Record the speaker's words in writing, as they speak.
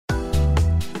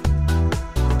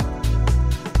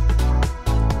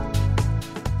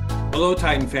Hello,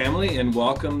 Titan family, and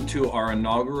welcome to our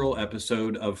inaugural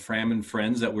episode of Fram and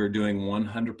Friends that we're doing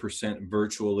 100%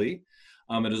 virtually.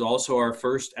 It is also our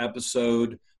first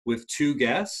episode with two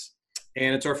guests,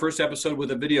 and it's our first episode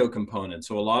with a video component.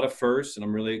 So a lot of firsts, and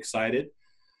I'm really excited.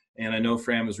 And I know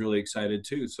Fram is really excited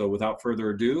too. So without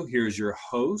further ado, here's your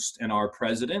host and our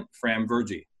president, Fram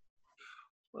Verjee.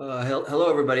 Hello,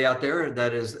 everybody out there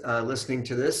that is listening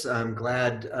to this. I'm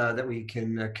glad that we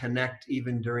can connect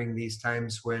even during these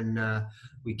times when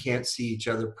we can't see each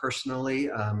other personally.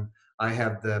 I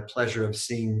have the pleasure of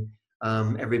seeing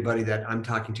everybody that I'm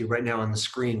talking to right now on the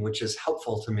screen, which is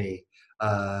helpful to me.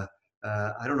 I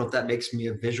don't know if that makes me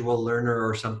a visual learner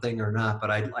or something or not,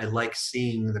 but I like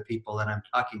seeing the people that I'm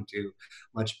talking to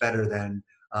much better than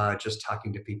just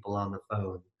talking to people on the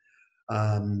phone.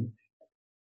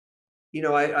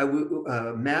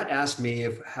 Matt asked me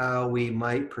how we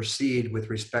might proceed with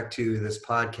respect to this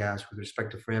podcast, with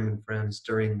respect to Fram and Friends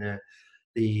during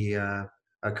the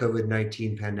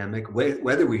COVID-19 pandemic,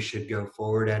 whether we should go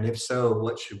forward, and if so,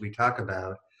 what should we talk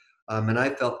about? And I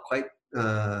felt quite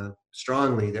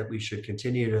strongly that we should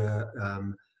continue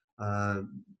to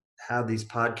have these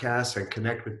podcasts and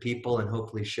connect with people and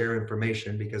hopefully share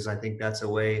information, because I think that's a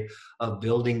way of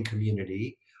building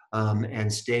community. And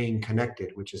staying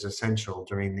connected, which is essential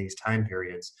during these time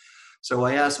periods. So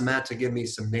I asked Matt to give me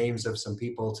some names of some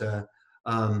people to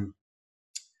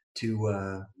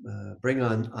bring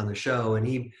on the show, and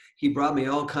he brought me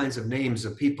all kinds of names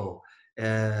of people,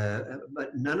 but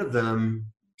none of them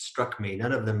struck me.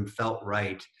 None of them felt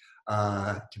right,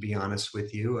 to be honest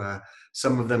with you.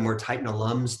 Some of them were Titan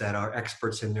alums that are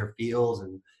experts in their fields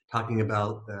and talking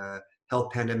about the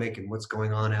health pandemic and what's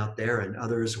going on out there, and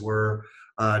others were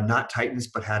not Titans,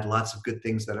 but had lots of good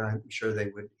things that I'm sure they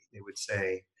would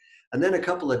say. And then a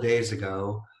couple of days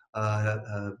ago,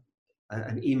 an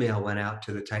email went out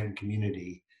to the Titan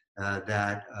community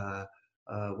that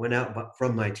went out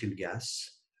from my two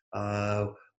guests,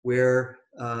 where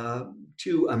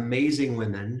two amazing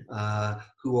women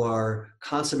who are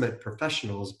consummate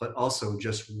professionals, but also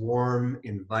just warm,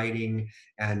 inviting,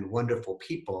 and wonderful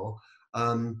people,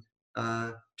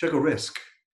 took a risk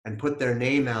and put their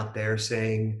name out there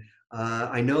saying,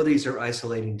 I know these are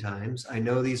isolating times. I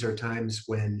know these are times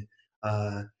when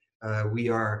we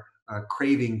are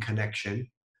craving connection.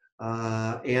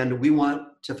 And we want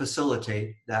to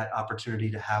facilitate that opportunity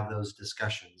to have those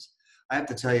discussions. I have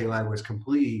to tell you, I was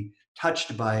completely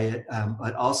touched by it,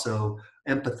 but also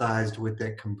empathized with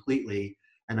it completely.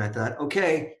 And I thought,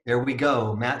 okay, there we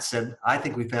go. Matt said, I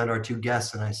think we found our two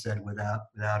guests. And I said, without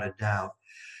a doubt.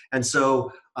 And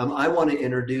so I want to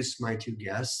introduce my two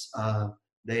guests.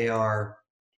 They are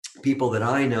people that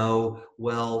I know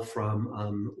well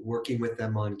from working with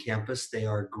them on campus. They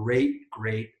are great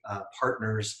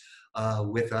partners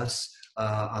with us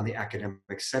on the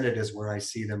Academic Senate, is where I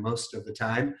see them most of the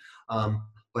time.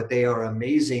 But they are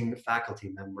amazing faculty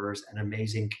members and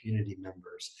amazing community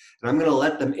members. And I'm going to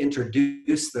let them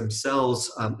introduce themselves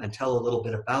and tell a little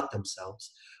bit about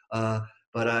themselves.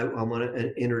 But I want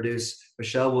to introduce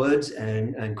Michelle Woods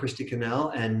and Christy Cannell.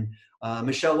 And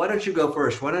Michelle, why don't you go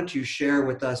first? Why don't you share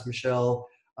with us, Michelle,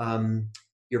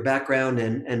 your background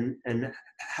and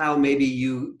how maybe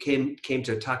you came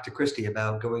to talk to Christy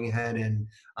about going ahead and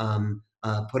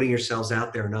putting yourselves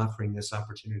out there and offering this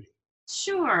opportunity.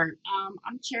 Sure.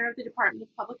 I'm chair of the Department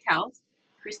of Public Health.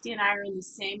 Christy and I are in the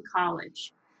same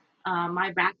college.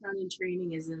 My background and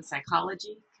training is in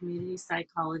psychology, community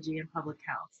psychology, and public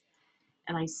health.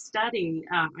 And I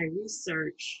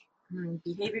research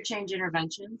behavior change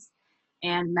interventions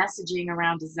and messaging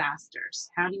around disasters.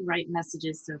 How do you write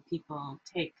messages so people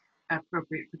take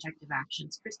appropriate protective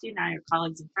actions? Christy and I are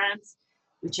colleagues and friends.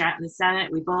 We chat in the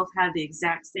Senate. We both had the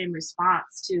exact same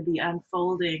response to the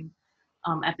unfolding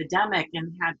epidemic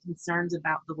and had concerns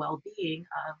about the well-being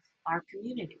of our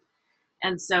community.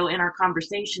 And so in our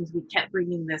conversations, we kept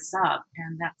bringing this up,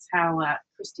 and that's how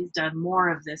Christy's done more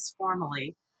of this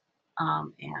formally.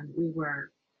 And we were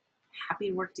happy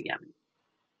to work together.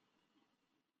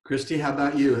 Christy, how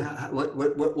about you?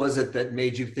 What was it that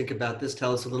made you think about this?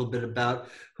 Tell us a little bit about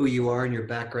who you are and your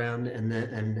background,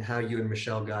 and how you and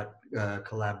Michelle got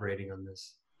collaborating on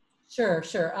this. Sure.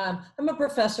 I'm a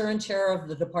professor and chair of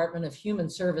the Department of Human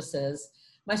Services.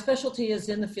 My specialty is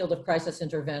in the field of crisis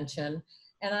intervention,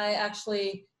 and I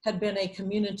actually had been a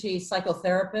community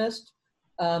psychotherapist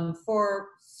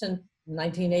since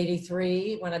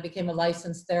 1983 when I became a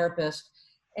licensed therapist.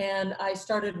 And I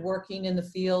started working in the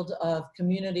field of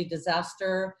community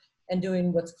disaster and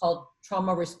doing what's called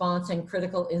trauma response and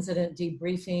critical incident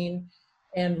debriefing,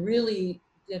 and really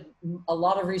did a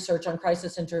lot of research on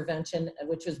crisis intervention,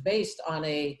 which was based on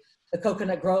a the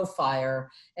Coconut Grove fire.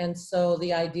 And so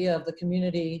the idea of the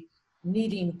community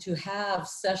needing to have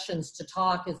sessions to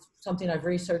talk is something I've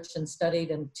researched and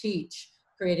studied and teach,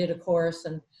 created a course,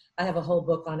 and I have a whole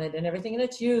book on it and everything. And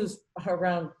it's used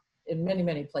around in many,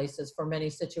 many places for many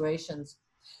situations.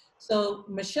 So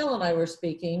Michelle and I were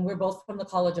speaking. We're both from the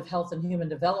College of Health and Human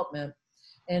Development.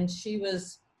 And she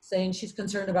was saying she's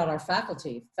concerned about our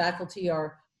faculty. Faculty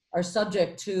are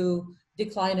subject to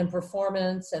decline in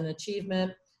performance and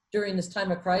achievement during this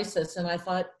time of crisis. And I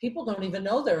thought, people don't even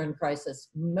know they're in crisis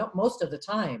most of the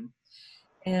time.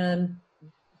 And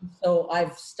so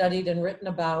I've studied and written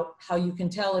about how you can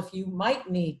tell if you might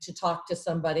need to talk to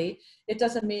somebody. It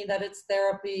doesn't mean that it's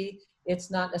therapy. It's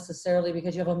not necessarily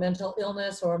because you have a mental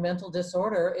illness or a mental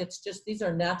disorder. It's just, these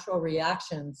are natural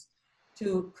reactions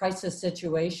to crisis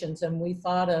situations. And we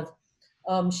thought of,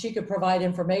 she could provide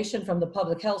information from the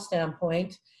public health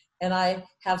standpoint. And I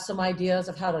have some ideas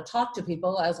of how to talk to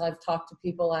people, as I've talked to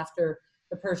people after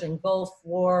the Persian Gulf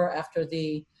War, after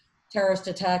the terrorist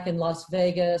attack in Las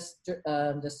Vegas, the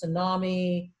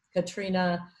tsunami,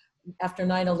 Katrina, after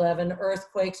 9/11,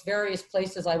 earthquakes, various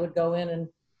places I would go in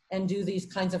and do these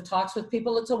kinds of talks with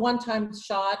people. It's a one-time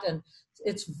shot and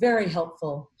it's very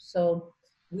helpful. So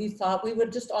we thought we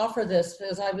would just offer this,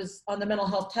 as I was on the mental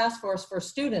health task force for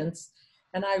students,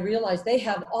 and I realized they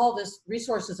have all this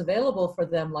resources available for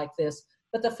them like this,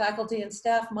 but the faculty and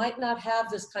staff might not have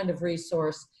this kind of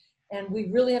resource. And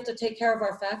we really have to take care of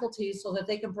our faculty so that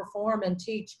they can perform and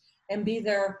teach and be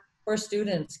there for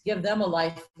students, give them a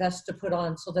life vest to put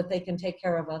on so that they can take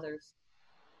care of others.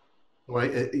 Well,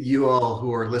 you all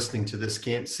who are listening to this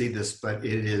can't see this, but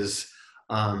it is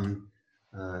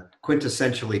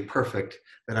quintessentially perfect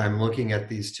that I'm looking at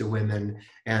these two women,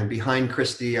 and behind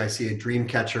Christy I see a dream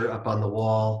catcher up on the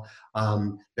wall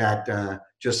that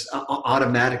just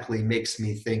automatically makes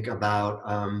me think about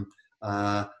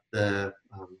the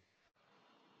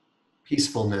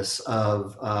peacefulness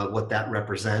of what that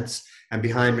represents. And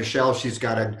behind Michelle, she's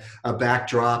got a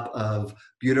backdrop of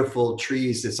beautiful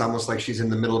trees. It's almost like she's in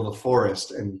the middle of a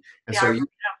forest. And yeah, so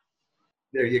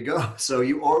there you go. So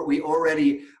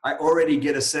I already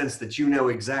get a sense that you know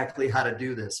exactly how to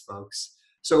do this, folks.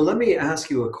 So let me ask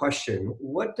you a question.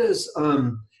 What does,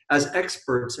 as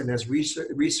experts and as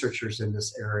researchers in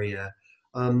this area,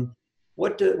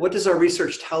 what does our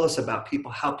research tell us about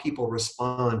people, how people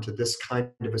respond to this kind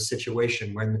of a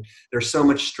situation when there's so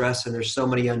much stress and there's so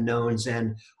many unknowns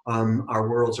and our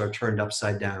worlds are turned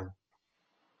upside down?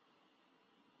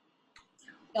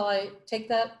 Shall I take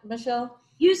that, Michelle?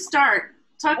 You start.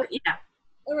 Yeah.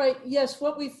 All right. Yes.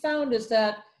 What we found is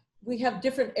that we have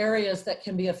different areas that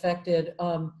can be affected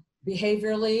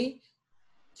behaviorally,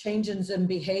 changes in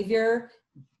behavior,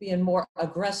 being more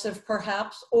aggressive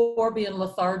perhaps, or being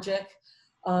lethargic.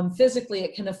 Physically,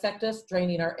 it can affect us,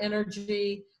 draining our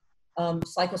energy.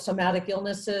 Psychosomatic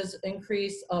illnesses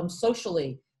increase.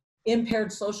 Socially,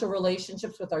 impaired social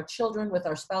relationships with our children, with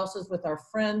our spouses, with our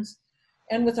friends,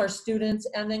 and with our students.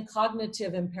 And then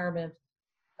cognitive impairment,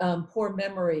 poor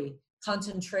memory,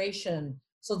 concentration.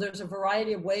 So there's a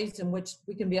variety of ways in which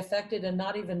we can be affected and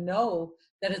not even know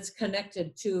that it's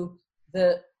connected to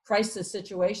the crisis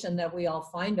situation that we all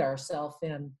find ourselves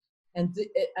in. And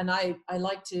I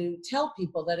like to tell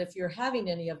people that if you're having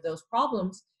any of those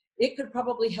problems, it could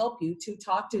probably help you to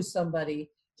talk to somebody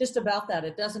just about that.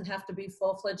 It doesn't have to be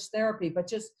full-fledged therapy, but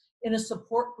just in a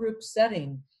support group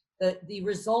setting. The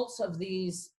results of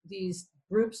these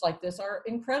groups like this are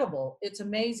incredible. It's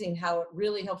amazing how it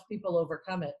really helps people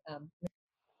overcome it.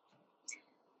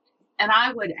 And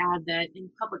I would add that in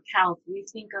public health, we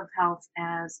think of health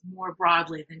as more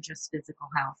broadly than just physical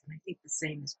health. And I think the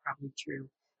same is probably true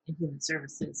in human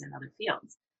services and other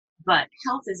fields. But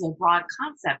health is a broad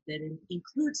concept that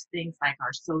includes things like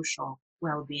our social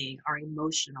well-being, our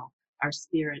emotional, our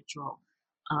spiritual,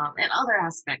 and other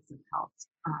aspects of health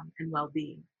and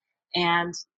well-being.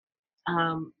 And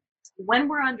when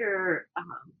we're under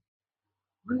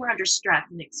stress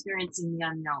and experiencing the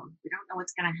unknown, we don't know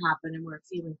what's going to happen, and we're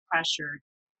feeling pressured.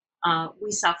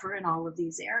 We suffer in all of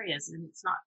these areas, and it's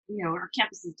not, our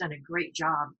campus has done a great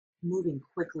job moving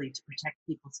quickly to protect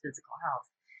people's physical health.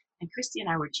 And Christy and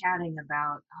I were chatting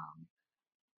about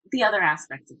the other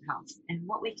aspects of health and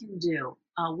what we can do.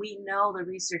 We know the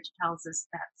research tells us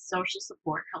that social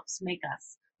support helps make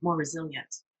us more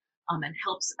resilient and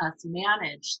helps us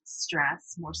manage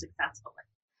stress more successfully.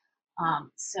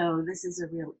 So this is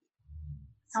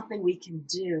something we can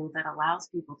do that allows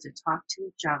people to talk to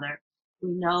each other.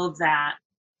 We know that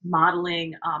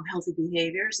modeling healthy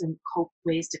behaviors and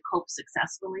ways to cope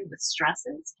successfully with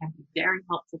stresses can be very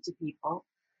helpful to people.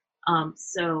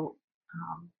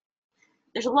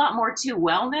 there's a lot more to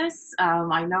wellness.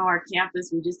 I know our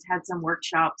campus, we just had some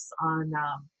workshops on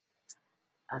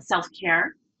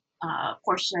self-care.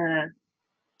 Portia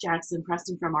Jackson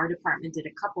Preston from our department did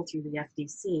a couple through the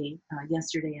FDC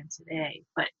yesterday and today.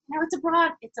 But it's a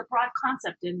broad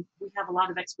concept, and we have a lot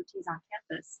of expertise on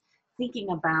campus thinking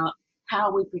about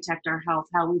how we protect our health,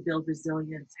 how we build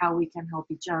resilience, how we can help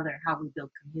each other, how we build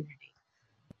community.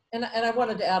 And I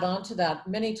wanted to add on to that.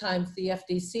 Many times the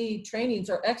FDC trainings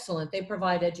are excellent. They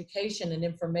provide education and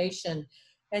information,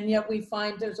 and yet we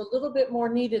find there's a little bit more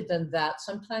needed than that.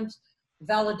 Sometimes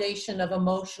validation of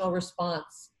emotional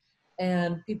response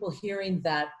and people hearing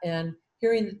that and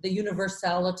hearing the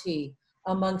universality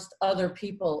amongst other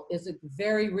people is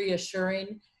very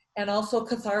reassuring. And also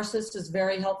catharsis is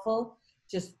very helpful.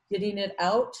 Just getting it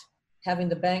out, having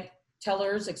the bank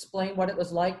tellers explain what it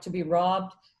was like to be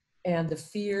robbed and the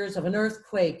fears of an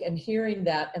earthquake, and hearing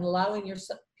that and allowing your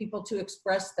people to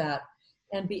express that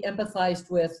and be empathized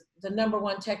with. The number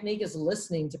one technique is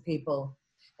listening to people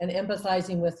and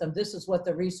empathizing with them. This is what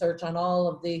the research on all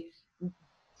of the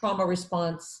trauma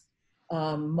response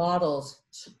models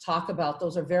talk about.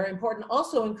 Those are very important.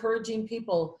 Also encouraging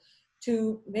people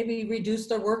to maybe reduce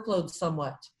their workload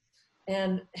somewhat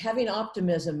and having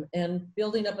optimism and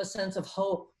building up a sense of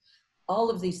hope. All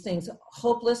of these things,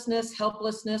 hopelessness,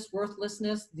 helplessness,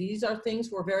 worthlessness, these are things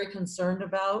we're very concerned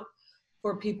about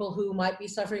for people who might be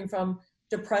suffering from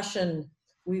depression.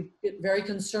 We get very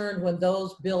concerned when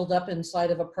those build up inside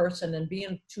of a person, and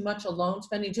being too much alone,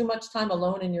 spending too much time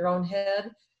alone in your own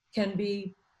head can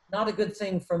be not a good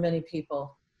thing for many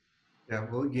people. Yeah,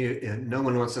 well, no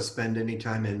one wants to spend any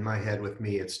time in my head with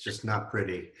me. It's just not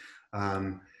pretty.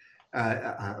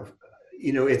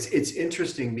 It's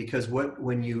interesting because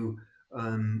when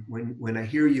I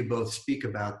hear you both speak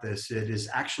about this, it is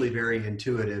actually very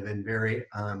intuitive and very,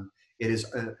 it is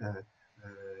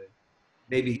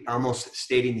maybe almost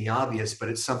stating the obvious, but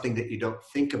it's something that you don't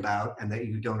think about and that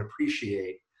you don't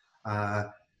appreciate.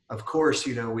 Of course,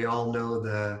 we all know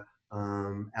the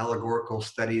allegorical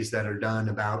studies that are done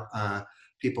about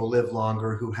people live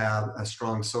longer who have a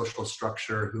strong social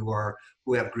structure,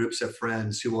 who have groups of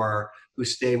friends, who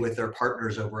stay with their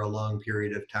partners over a long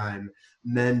period of time.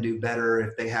 Men do better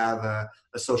if they have a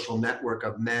social network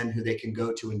of men who they can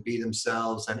go to and be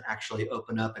themselves and actually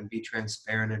open up and be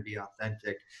transparent and be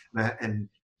authentic. And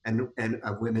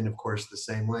women, of course, the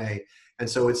same way. And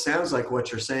so it sounds like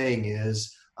what you're saying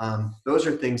is those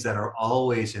are things that are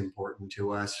always important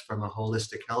to us from a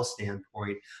holistic health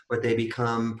standpoint, but they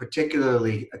become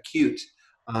particularly acute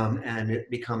and it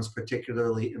becomes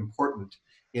particularly important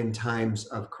in times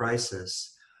of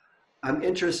crisis. I'm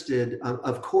interested,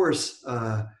 of course,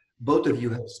 both of you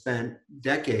have spent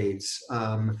decades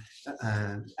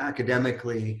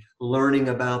academically learning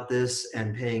about this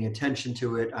and paying attention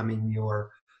to it. I mean, your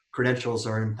credentials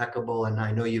are impeccable, and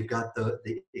I know you've got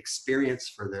the experience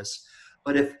for this.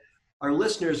 But if our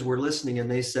listeners were listening and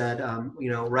they said,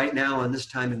 right now in this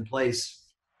time and place,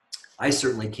 I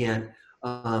certainly can't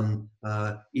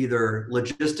either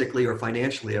logistically or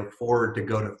financially afford to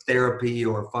go to therapy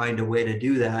or find a way to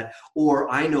do that. Or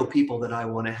I know people that I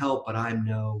want to help, but I'm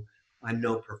no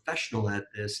professional at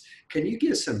this. Can you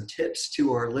give some tips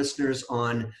to our listeners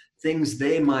on things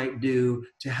they might do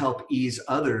to help ease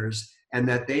others and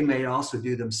that they may also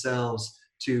do themselves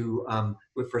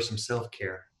for some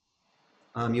self-care?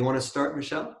 You want to start,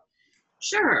 Michelle?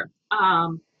 Sure.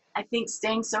 I think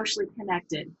staying socially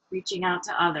connected, reaching out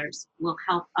to others will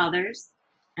help others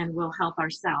and will help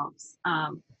ourselves.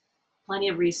 Plenty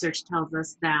of research tells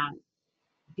us that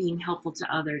being helpful to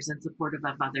others and supportive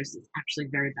of others is actually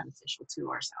very beneficial to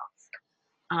ourselves.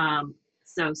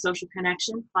 So social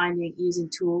connection, using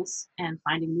tools and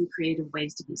finding new creative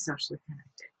ways to be socially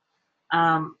connected.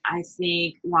 I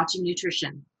think watching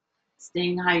nutrition,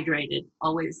 staying hydrated,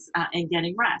 always, and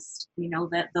getting rest. We know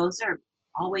that those are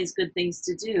always good things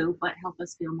to do, but help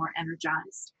us feel more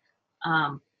energized.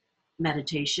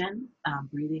 Meditation,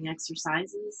 breathing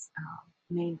exercises,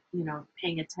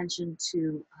 paying attention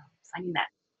to finding that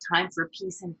time for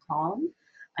peace and calm.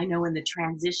 I know in the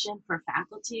transition for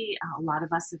faculty, a lot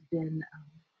of us have been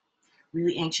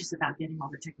really anxious about getting all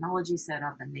the technology set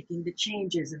up and making the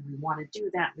changes, and we want to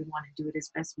do that. We want to do it as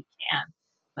best we can,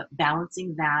 but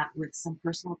balancing that with some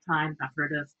personal time. I've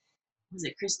heard of, was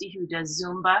it Christy who does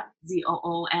Zumba,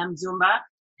 ZOOM, Zumba,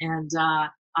 and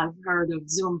I've heard of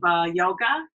Zumba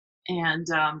yoga and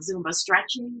Zumba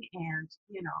stretching, and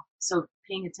so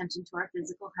paying attention to our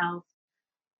physical health.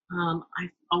 I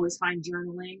always find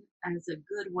journaling as a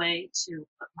good way to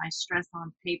put my stress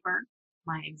on paper,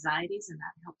 my anxieties, and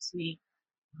that helps me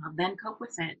then cope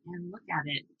with it and look at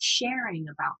it, sharing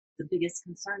about the biggest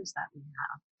concerns that we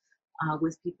have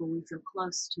with people we feel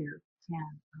close to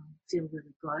can feel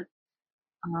really good.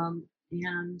 And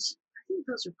I think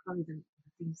those are probably the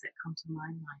things that come to my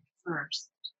mind first.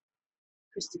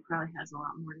 Christy probably has a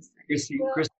lot more to say.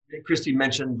 Christy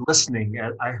mentioned listening.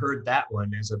 I heard that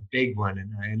one as a big one,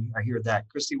 and I hear that.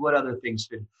 Christy, what other things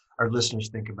should our listeners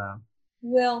think about?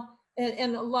 Well,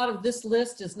 and a lot of this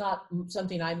list is not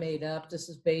something I made up. This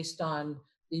is based on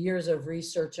the years of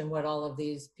research, and what all of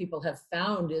these people have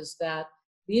found is that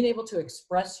being able to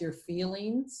express your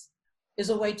feelings is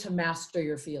a way to master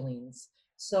your feelings.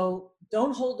 So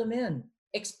don't hold them in.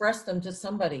 Express them to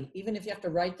somebody, even if you have to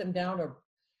write them down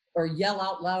or yell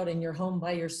out loud in your home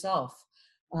by yourself.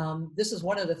 This is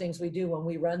one of the things we do when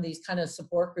we run these kind of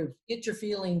support groups. Get your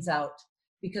feelings out,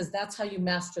 because that's how you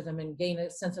master them and gain a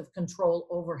sense of control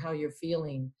over how you're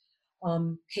feeling.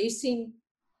 Pacing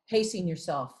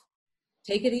yourself.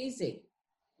 Take it easy.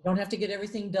 You don't have to get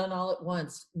everything done all at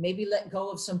once. Maybe let go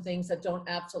of some things that don't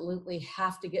absolutely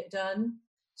have to get done.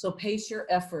 So pace your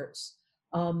efforts.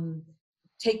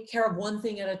 Take care of one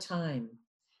thing at a time.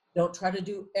 Don't try to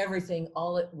do everything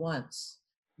all at once.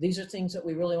 These are things that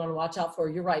we really want to watch out for.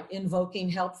 You're right. Invoking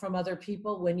help from other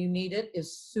people when you need it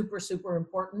is super, super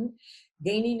important.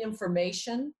 Gaining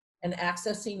information and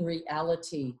accessing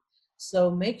reality.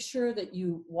 So make sure that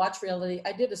you watch reality.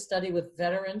 I did a study with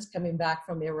veterans coming back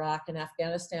from Iraq and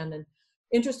Afghanistan. And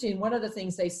interesting, one of the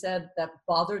things they said that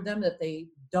bothered them that they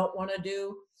don't want to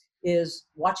do is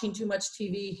watching too much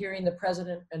TV, hearing the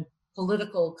president and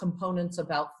political components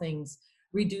about things,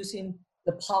 reducing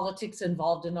the politics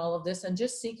involved in all of this, and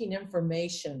just seeking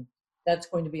information that's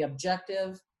going to be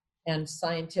objective and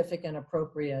scientific and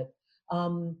appropriate.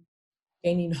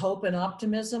 Gaining hope and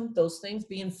optimism, those things,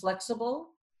 being flexible.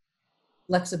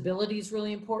 Flexibility is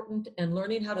really important, and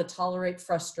learning how to tolerate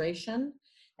frustration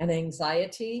and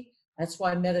anxiety. That's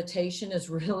why meditation is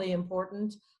really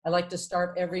important. I like to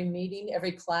start every meeting,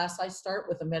 every class I start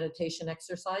with a meditation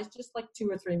exercise, just like 2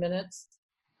 or 3 minutes.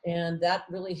 And that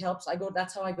really helps.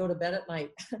 That's how I go to bed at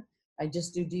night. I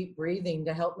just do deep breathing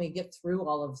to help me get through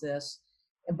all of this.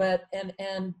 But,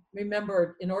 and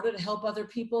remember, in order to help other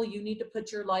people, you need to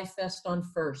put your life vest on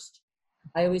first.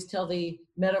 I always tell the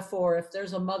metaphor, if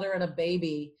there's a mother and a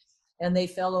baby and they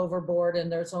fell overboard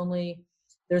and there's only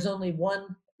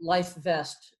one life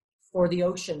vest for the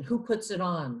ocean, who puts it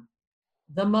on?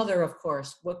 The mother, of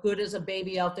course. What good is a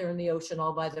baby out there in the ocean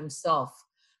all by themselves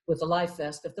with a life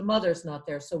vest if the mother's not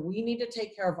there? So we need to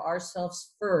take care of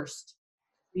ourselves first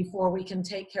before we can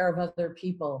take care of other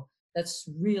people. That's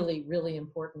really, really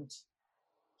important.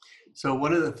 So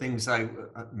one of the things I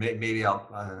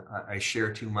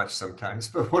share too much sometimes,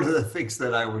 but one of the things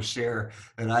that I will share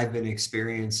that I've been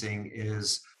experiencing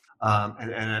is,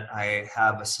 and I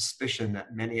have a suspicion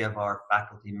that many of our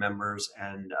faculty members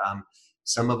and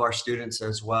some of our students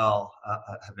as well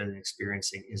have been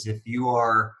experiencing, is if you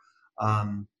are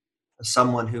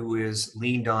someone who is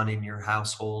leaned on in your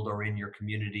household or in your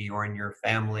community or in your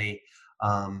family,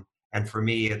 and for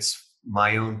me, it's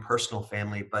my own personal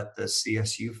family, but the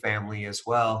CSU family as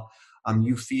well.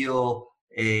 You feel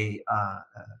a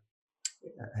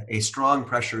strong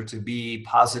pressure to be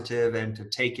positive and to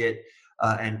take it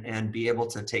and be able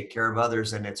to take care of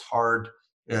others, and it's hard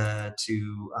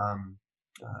to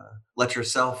let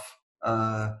yourself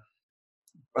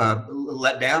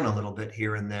let down a little bit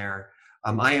here and there.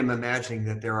 I am imagining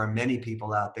that there are many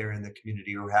people out there in the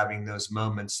community who are having those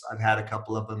moments. I've had a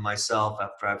couple of them myself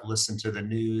after I've listened to the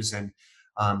news and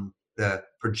the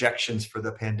projections for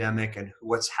the pandemic and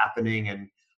what's happening and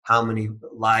how many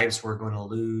lives we're going to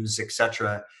lose,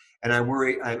 etc. And I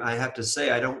worry, I have to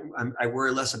say, I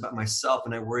worry less about myself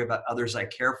and I worry about others I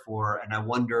care for. And I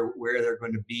wonder where they're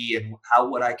going to be and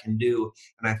what I can do.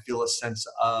 And I feel a sense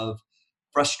of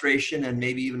frustration and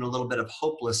maybe even a little bit of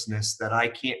hopelessness that I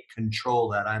can't control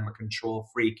that. I'm a control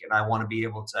freak and I want to be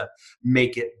able to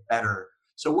make it better.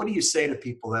 So what do you say to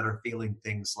people that are feeling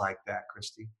things like that,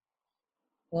 Christy?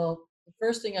 Well, the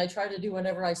first thing I try to do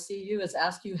whenever I see you is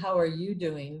ask you, how are you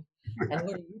doing? And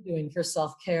what are you doing for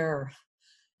self-care?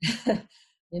 And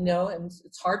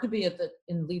it's hard to be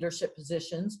in leadership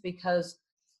positions because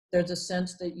there's a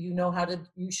sense that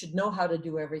you should know how to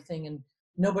do everything and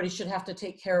nobody should have to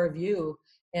take care of you.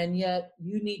 And yet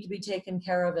you need to be taken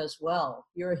care of as well.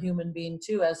 You're a human being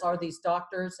too, as are these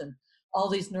doctors and all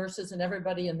these nurses and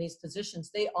everybody in these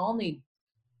positions. They all need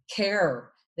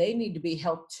care. They need to be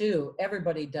helped too.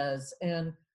 Everybody does.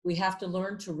 And we have to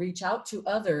learn to reach out to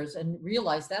others and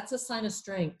realize that's a sign of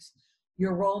strength.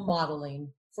 You're role modeling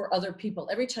for other people.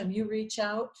 Every time you reach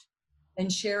out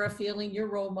and share a feeling, you're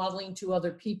role modeling to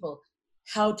other people.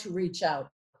 how to reach out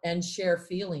and share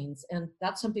feelings. And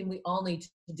that's something we all need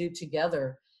to do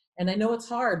together. And I know it's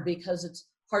hard because it's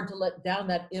hard to let down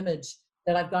that image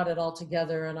that I've got it all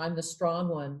together and I'm the strong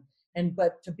one.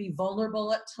 But to be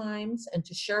vulnerable at times and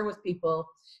to share with people,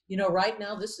 right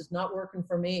now, this is not working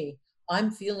for me.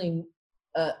 I'm feeling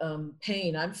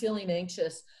pain. I'm feeling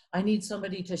anxious. I need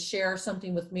somebody to share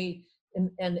something with me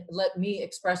and let me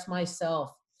express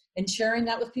myself. And sharing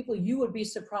that with people, you would be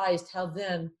surprised how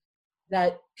then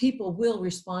that people will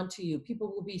respond to you.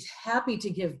 People will be happy to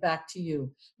give back to you,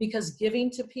 because giving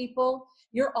to people,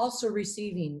 you're also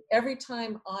receiving. Every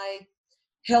time I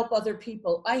help other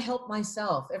people, I help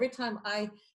myself. Every time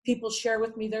people share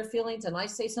with me their feelings and I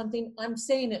say something, I'm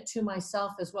saying it to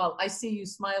myself as well. I see you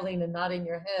smiling and nodding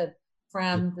your head.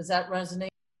 Fram, does that resonate?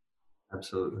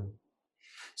 Absolutely.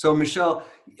 So Michelle,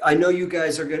 I know you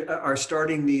guys are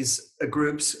starting these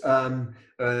groups.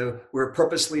 We're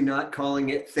purposely not calling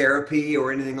it therapy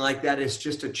or anything like that. It's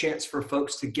just a chance for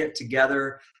folks to get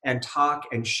together and talk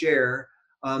and share.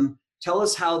 Tell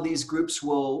us how these groups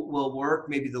will work,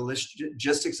 maybe the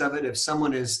logistics of it. If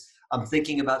someone is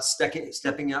thinking about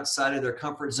stepping outside of their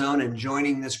comfort zone and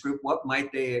joining this group, what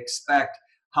might they expect?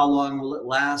 How long will it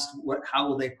last? How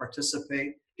will they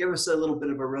participate? Give us a little bit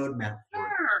of a roadmap.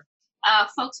 Sure.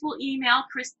 Folks will email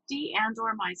Christy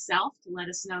and/or myself to let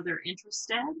us know they're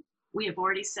interested. We have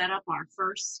already set up our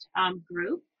first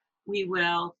group. We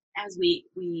will, as we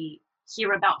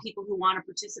hear about people who want to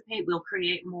participate, we'll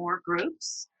create more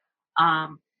groups.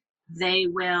 They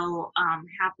will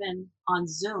happen on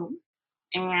Zoom,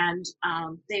 and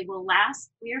they will last,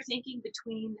 we are thinking,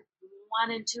 between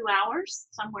 1 and 2 hours,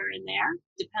 somewhere in there.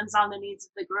 Depends on the needs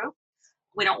of the group.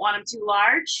 We don't want them too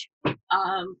large.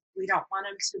 We don't want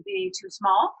them to be too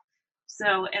small.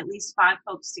 So at least 5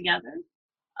 folks together.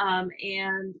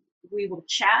 And we will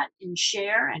chat and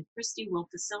share, and Christy will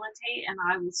facilitate and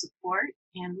I will support,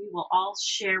 and we will all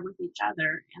share with each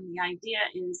other. And the idea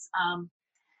is,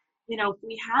 if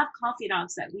we have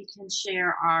confidants that we can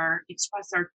share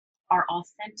express our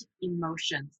authentic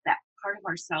emotions, that part of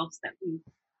ourselves that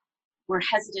we're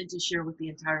hesitant to share with the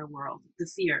entire world, the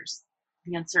fears,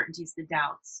 the uncertainties, the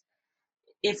doubts.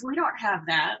 If we don't have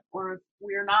that, or if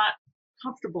we're not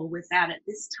comfortable with that at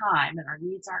this time and our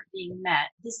needs aren't being met,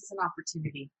 this is an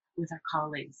opportunity with our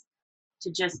colleagues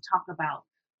to just talk about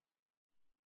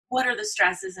what are the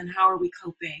stresses and how are we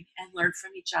coping, and learn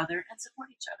from each other and support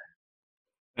each other.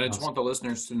 And I just want the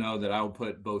listeners to know that I'll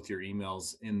put both your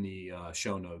emails in the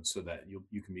show notes so that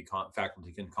you can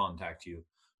faculty can contact you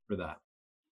for that.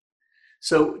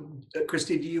 So,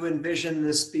 Christy, do you envision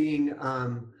this being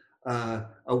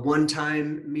a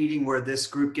one-time meeting where this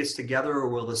group gets together, or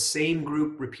will the same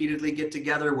group repeatedly get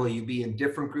together? Will you be in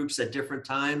different groups at different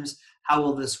times? How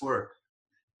will this work?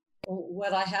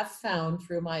 What I have found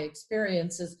through my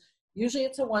experience is usually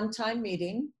it's a one-time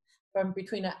meeting from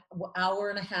between an hour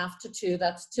and a half to 2.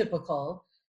 That's typical.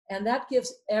 And that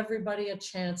gives everybody a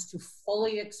chance to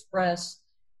fully express,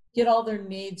 get all their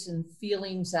needs and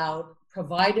feelings out,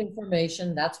 provide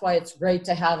information. That's why it's great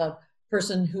to have a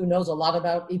person who knows a lot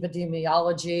about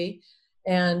epidemiology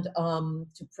and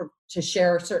to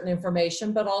share certain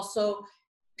information, but also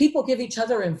people give each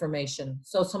other information.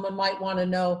 So someone might want to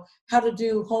know how to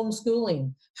do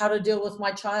homeschooling, how to deal with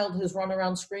my child who's run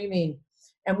around screaming,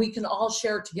 and we can all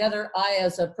share together. I,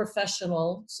 as a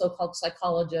professional, so-called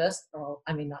psychologist,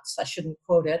 I shouldn't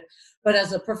quote it, but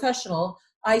as a professional,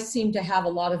 I seem to have a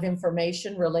lot of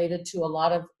information related to a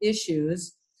lot of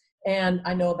issues. And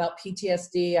I know about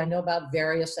PTSD, I know about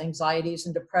various anxieties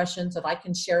and depressions, that I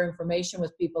can share information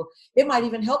with people. It might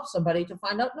even help somebody to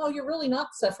find out, no, you're really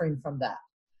not suffering from that.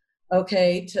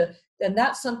 Okay, and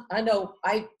that's I know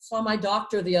I saw my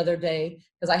doctor the other day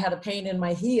because I had a pain in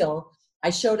my heel. I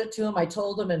showed it to him, I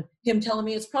told him, and him telling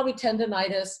me it's probably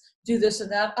tendonitis, do this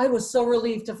and that. I was so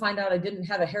relieved to find out I didn't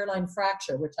have a hairline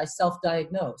fracture, which I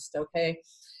self-diagnosed, okay?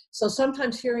 So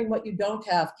sometimes hearing what you don't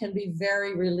have can be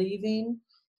very relieving.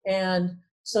 And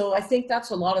so I think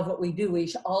that's a lot of what we do.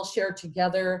 We all share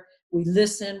together, we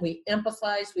listen, we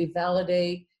empathize, we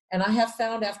validate. And I have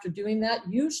found after doing that,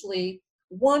 usually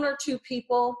 1 or 2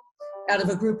 people out of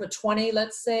a group of 20,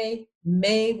 let's say,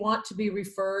 may want to be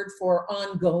referred for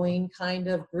ongoing kind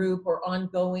of group or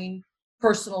ongoing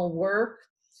personal work.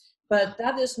 But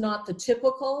that is not the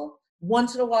typical.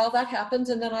 Once in a while that happens,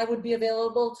 and then I would be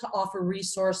available to offer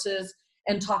resources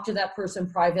and talk to that person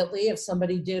privately if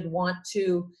somebody did want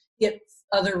to get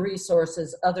other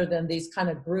resources other than these kind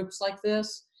of groups like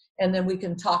this. And then we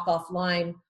can talk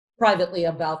offline privately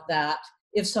about that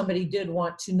if somebody did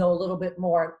want to know a little bit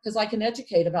more, because I can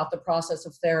educate about the process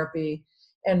of therapy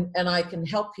and I can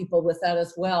help people with that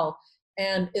as well.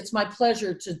 And it's my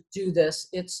pleasure to do this.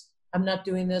 I'm not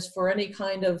doing this for any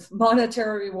kind of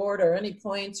monetary reward or any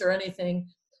points or anything.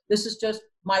 This is just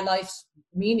my life's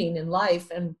meaning in life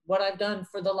and what I've done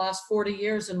for the last 40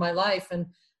 years in my life. And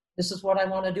this is what I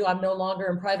want to do. I'm no longer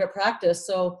in private practice.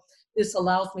 So this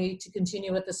allows me to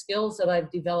continue with the skills that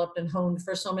I've developed and honed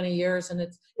for so many years. And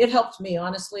it helps me,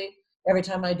 honestly. Every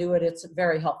time I do it, it's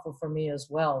very helpful for me as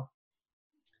well.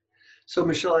 So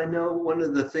Michelle, I know one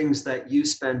of the things that you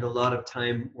spend a lot of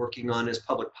time working on is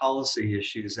public policy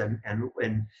issues and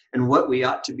what we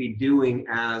ought to be doing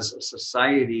as a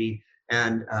society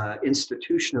and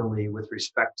institutionally with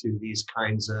respect to these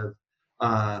kinds of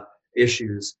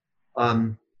issues.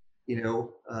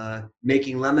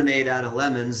 Making lemonade out of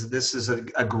lemons, this is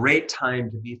a great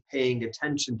time to be paying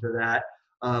attention to that.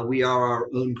 We are our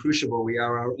own crucible. We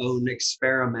are our own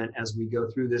experiment as we go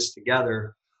through this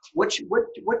together. What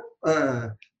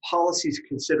policies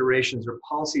considerations or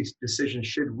policy decisions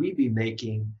should we be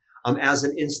making as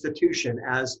an institution,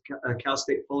 as Cal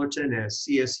State Fullerton, as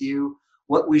CSU?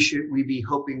 What should we be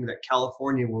hoping that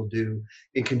California will do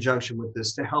in conjunction with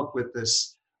this to help with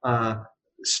this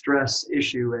stress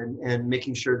issue and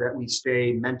making sure that we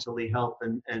stay mentally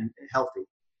healthy?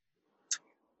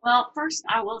 Well, first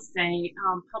I will say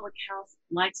public health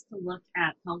likes to look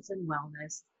at health and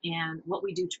wellness and what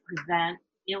we do to prevent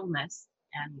illness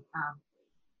and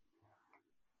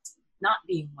not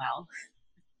being well.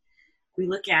 We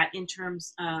look at in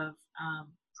terms of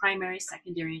primary,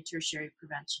 secondary, and tertiary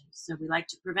prevention. So we like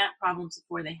to prevent problems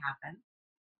before they happen.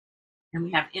 And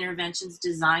we have interventions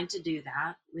designed to do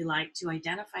that. We like to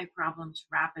identify problems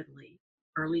rapidly,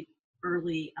 early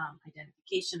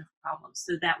identification of problems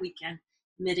so that we can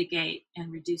mitigate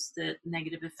and reduce the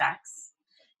negative effects.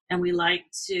 And we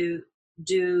like to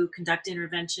conduct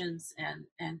interventions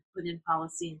and put in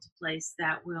policy into place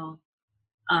that will,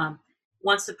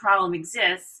 once the problem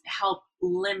exists, help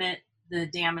limit the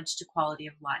damage to quality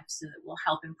of life, so that will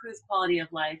help improve quality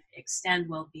of life, extend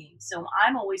well-being. So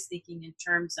I'm always thinking in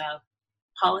terms of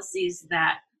policies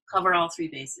that cover all three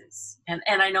bases. And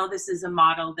I know this is a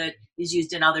model that is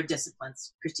used in other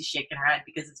disciplines. Christy's shaking her head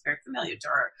because it's very familiar to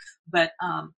her. But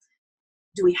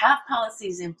do we have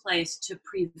policies in place to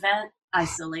prevent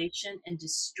isolation and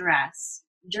distress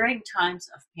during times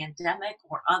of pandemic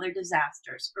or other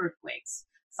disasters, earthquakes,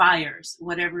 fires,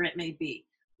 whatever it may be?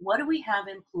 What do we have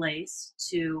in place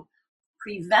to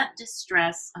prevent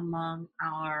distress among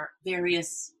our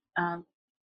various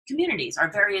communities,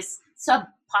 our various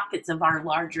sub-pockets of our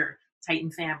larger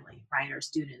Titan family, right? Our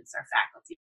students, our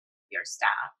faculty, our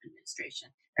staff, administration,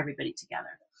 everybody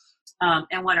together.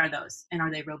 And what are those? And are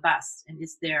they robust? And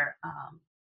is there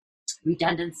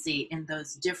redundancy in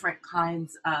those different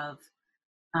kinds of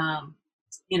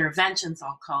interventions,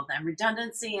 I'll call them?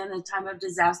 Redundancy in the time of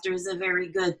disaster is a very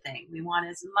good thing. We want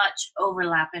as much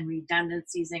overlap and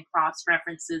redundancies and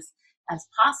cross-references as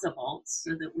possible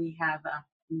so that we have a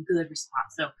good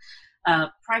response. So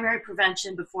primary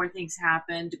prevention before things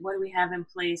happened. What do we have in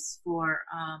place for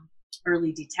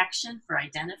early detection, for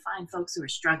identifying folks who are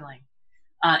struggling?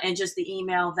 And just the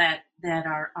email that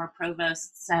our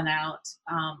provost sent out,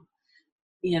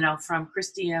 from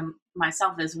Christy and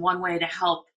myself is one way to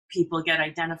help people get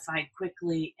identified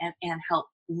quickly and help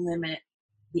limit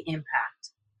the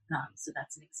impact. So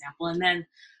that's an example. And then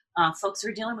folks who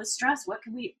are dealing with stress, what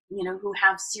can we, who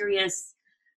have serious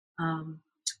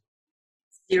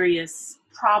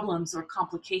problems or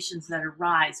complications that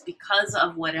arise because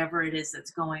of whatever it is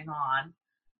that's going on.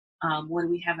 What do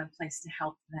we have in place to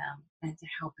help them and to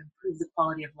help improve the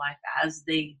quality of life as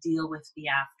they deal with the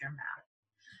aftermath?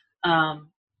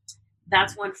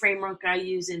 That's one framework I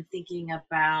use in thinking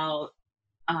about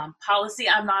policy.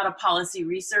 I'm not a policy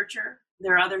researcher.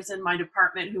 There are others in my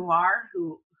department who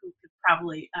could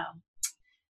probably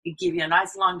give you a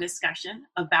nice long discussion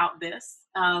about this.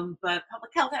 But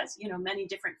public health has, many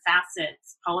different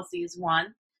facets. Policy is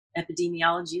one,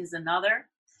 epidemiology is another.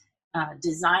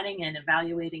 Designing and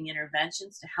evaluating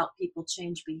interventions to help people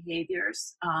change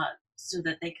behaviors so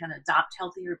that they can adopt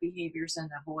healthier behaviors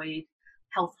and avoid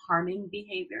health harming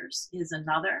behaviors is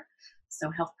another. So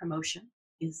health promotion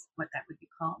is what that would be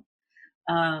called.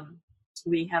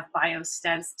 We have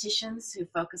biostatisticians who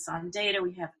focus on data.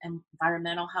 We have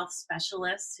environmental health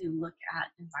specialists who look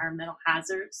at environmental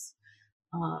hazards.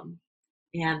 All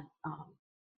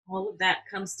of that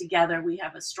comes together. We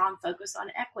have a strong focus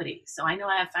on equity. So I know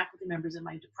I have faculty members in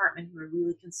my department who are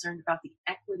really concerned about the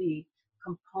equity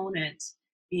component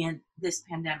in this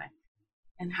pandemic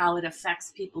and how it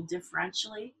affects people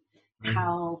differentially,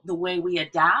 how the way we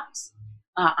adapt.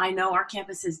 I know our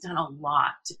campus has done a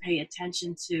lot to pay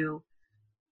attention to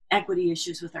equity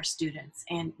issues with our students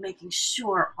and making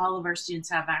sure all of our students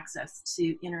have access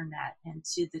to internet and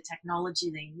to the technology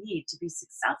they need to be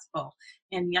successful.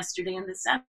 And yesterday in the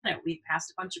Senate, we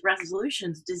passed a bunch of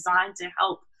resolutions designed to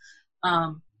help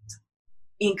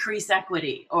increase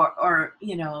equity or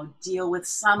deal with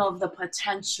some of the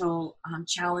potential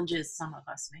challenges some of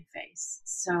us may face.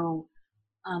 So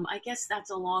I guess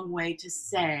that's a long way to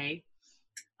say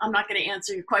I'm not going to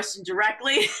answer your question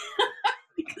directly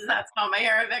because that's not my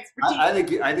area of expertise. I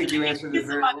think you answered it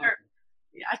very well.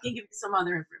 Yeah, I can give you some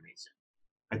other information.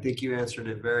 I think you answered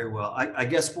it very well. I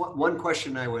guess one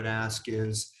question I would ask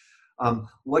is,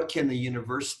 what can the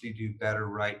university do better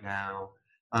right now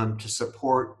to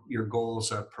support your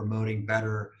goals of promoting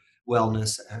better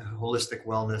wellness, holistic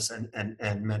wellness,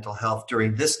 and mental health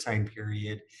during this time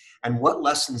period? And what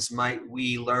lessons might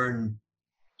we learn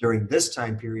during this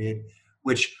time period,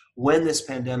 which when this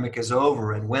pandemic is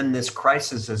over and when this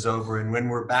crisis is over and when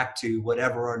we're back to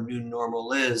whatever our new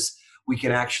normal is, we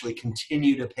can actually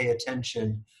continue to pay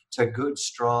attention to good,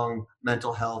 strong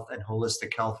mental health and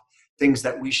holistic health, things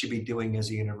that we should be doing as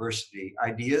a university.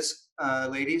 Ideas,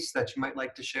 ladies, that you might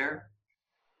like to share?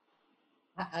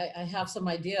 I have some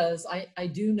ideas. I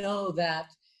do know that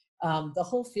the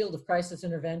whole field of crisis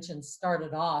intervention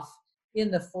started off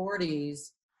in the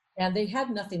 40s, and they had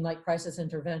nothing like crisis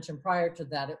intervention prior to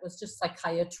that. It was just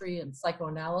psychiatry and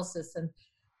psychoanalysis. And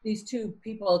these two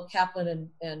people, Kaplan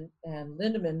and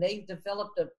Lindemann, they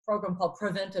developed a program called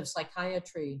preventive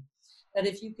psychiatry, that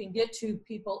if you can get to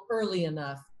people early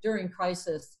enough during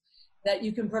crisis, that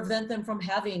you can prevent them from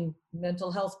having mental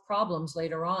health problems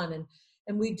later on.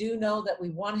 And we do know that we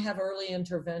want to have early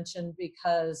intervention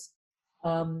because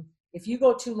if you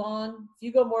go too long, if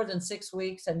you go more than 6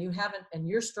 weeks and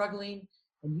you're struggling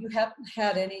and you haven't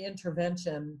had any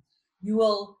intervention, you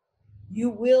will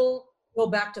go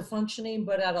back to functioning,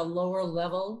 but at a lower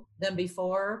level than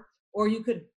before, or you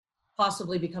could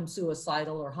possibly become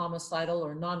suicidal or homicidal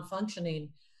or non-functioning,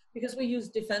 because we use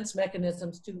defense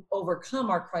mechanisms to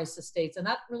overcome our crisis states. And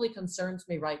that really concerns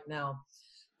me right now.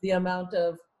 The amount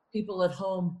of people at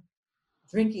home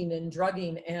drinking and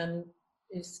drugging and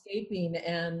escaping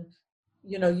and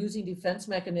using defense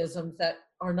mechanisms that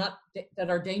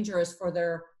are dangerous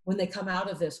for when they come out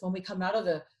of this. When we come out of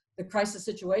the crisis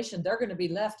situation, they're going to be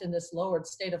left in this lowered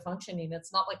state of functioning.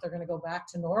 It's not like they're going to go back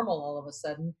to normal all of a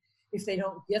sudden if they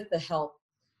don't get the help.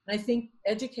 And I think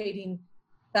educating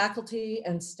faculty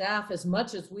and staff as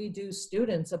much as we do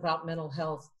students about mental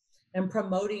health and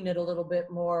promoting it a little bit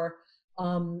more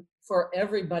for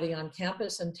everybody on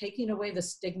campus, and taking away the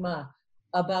stigma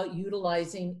about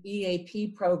utilizing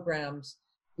EAP programs,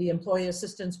 the employee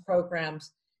assistance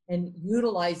programs, and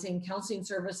utilizing counseling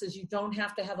services. You don't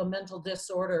have to have a mental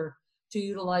disorder to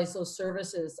utilize those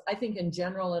services. I think in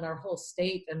general in our whole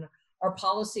state and our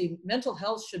policy, mental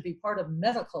health should be part of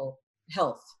medical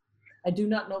health. I do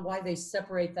not know why they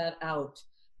separate that out.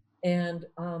 And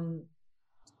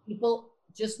people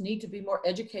just need to be more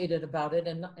educated about it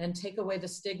and take away the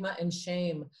stigma and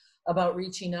shame about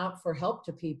reaching out for help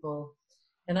to people.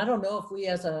 And I don't know if we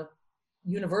as a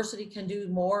university can do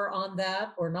more on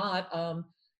that or not.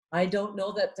 I don't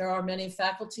know that there are many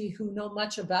faculty who know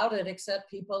much about it,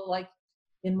 except people like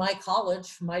in my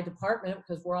college, my department,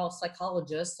 because we're all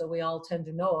psychologists, so we all tend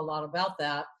to know a lot about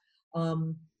that.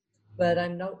 But I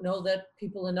don't know that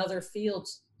people in other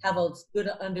fields have a good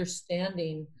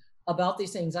understanding about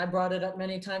these things. I brought it up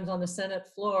many times on the Senate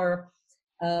floor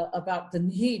about the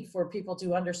need for people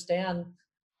to understand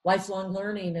lifelong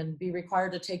learning and be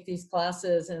required to take these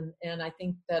classes. And I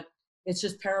think that it's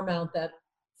just paramount that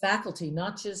faculty,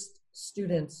 not just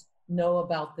students, know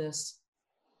about this.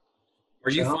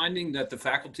 Are you finding that the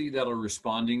faculty that are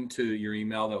responding to your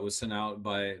email that was sent out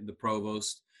by the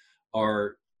provost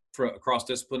are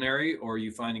cross-disciplinary, or are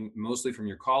you finding mostly from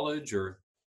your college, or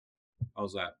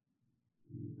how's that?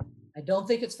 I don't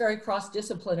think it's very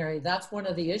cross-disciplinary. That's one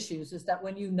of the issues, is that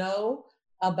when you know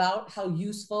about how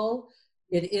useful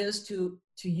it is to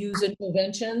use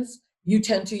interventions, you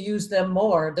tend to use them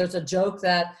more. There's a joke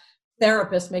that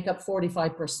therapists make up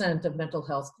 45% of mental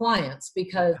health clients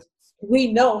because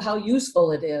we know how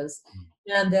useful it is.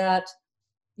 And that,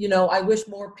 I wish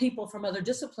more people from other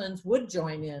disciplines would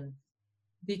join in,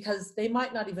 because they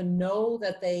might not even know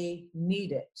that they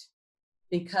need it,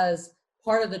 because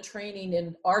part of the training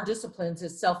in our disciplines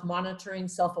is self-monitoring,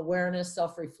 self-awareness,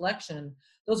 self-reflection.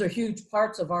 Those are huge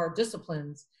parts of our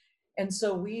disciplines. And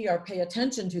so we pay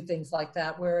attention to things like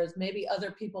that, whereas maybe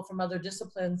other people from other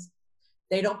disciplines,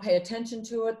 they don't pay attention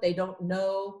to it. They don't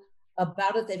know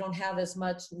about it. They don't have as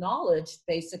much knowledge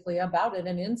basically about it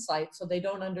and insight. So they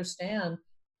don't understand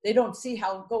They don't see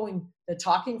how the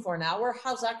talking for an hour,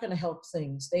 how's that going to help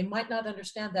things? They might not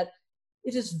understand that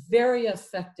it is very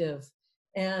effective.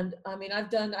 And I mean,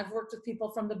 I've worked with people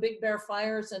from the Big Bear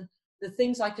fires, and the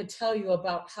things I could tell you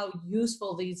about how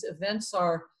useful these events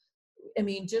are. I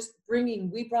mean,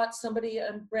 we brought somebody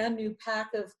a brand new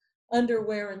pack of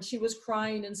underwear, and she was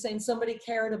crying and saying somebody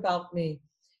cared about me.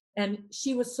 And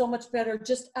she was so much better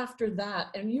just after that.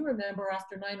 And you remember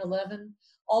after 9/11,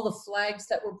 all the flags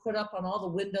that were put up on all the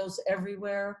windows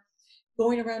everywhere,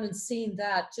 going around and seeing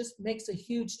that just makes a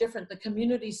huge difference. The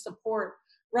community support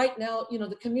right now,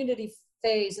 the community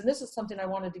phase, and this is something I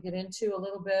wanted to get into a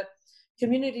little bit.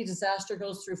 Community disaster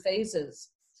goes through phases.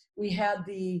 We had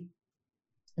the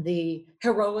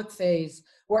heroic phase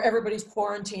where everybody's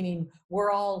quarantining.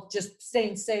 We're all just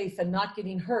staying safe and not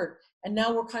getting hurt. And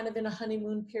now we're kind of in a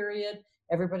honeymoon period.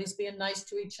 Everybody's being nice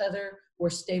to each other.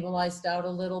 We're stabilized out a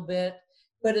little bit.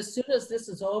 But as soon as this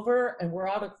is over and we're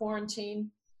out of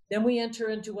quarantine, then we enter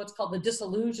into what's called the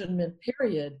disillusionment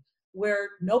period, where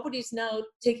nobody's now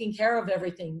taking care of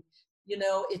everything.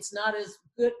 It's not as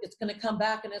good. It's going to come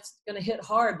back and it's going to hit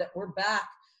hard that we're back.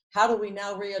 How do we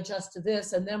now readjust to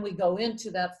this? And then we go into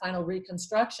that final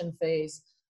reconstruction phase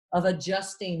of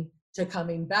adjusting to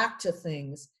coming back to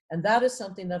things. And that is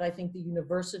something that I think the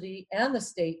university and the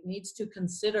state needs to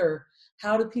consider.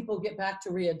 How do people get back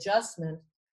to readjustment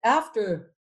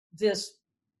after this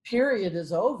period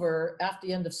is over, after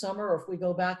the end of summer, or if we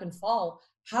go back in fall?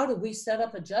 How do we set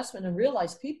up adjustment and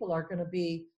realize people are going to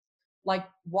be like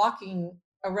walking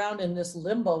around in this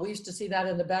limbo? We used to see that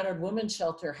in the battered women's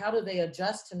shelter. How do they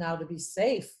adjust to now to be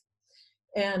safe?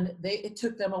 And it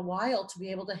took them a while to be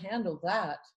able to handle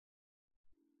that.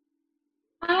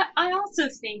 I also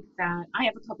think that I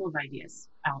have a couple of ideas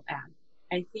I'll add.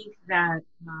 I think that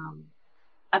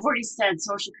I've already said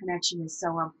social connection is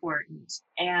so important.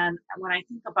 And when I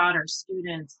think about our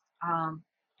students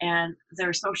and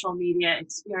their social media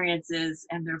experiences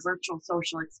and their virtual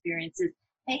social experiences,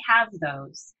 they have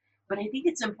those. But I think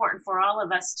it's important for all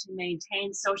of us to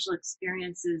maintain social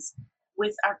experiences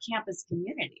with our campus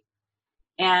community.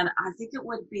 And I think it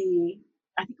would be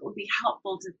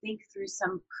helpful to think through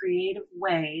some creative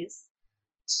ways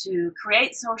to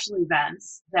create social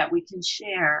events that we can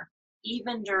share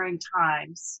even during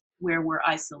times where we're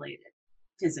isolated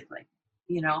physically,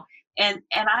 and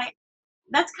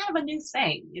that's kind of a new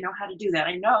thing, how to do that.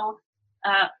 I know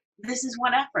this is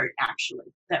one effort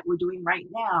actually that we're doing right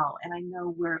now, and I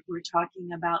know we're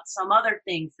talking about some other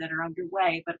things that are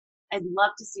underway, but I'd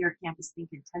love to see our campus think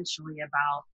intentionally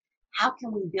about how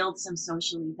can we build some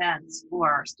social events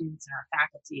for our students and our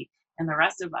faculty and the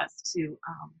rest of us to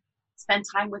spend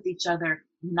time with each other,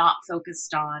 not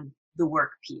focused on the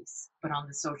work piece, but on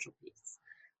the social piece.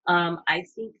 I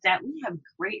think that we have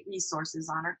great resources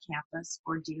on our campus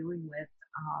for dealing with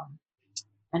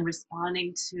and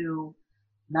responding to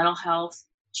mental health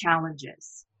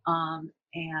challenges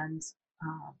and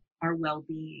our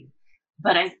well-being.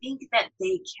 But I think that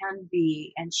they can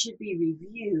be and should be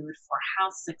reviewed for how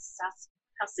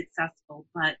successful,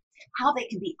 but how they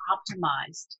can be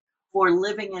optimized for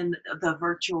living in the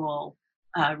virtual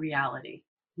reality.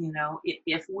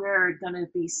 If we're going to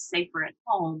be safer at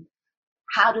home,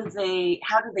 how do they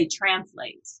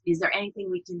translate? Is there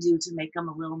anything we can do to make them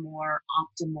a little more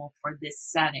optimal for this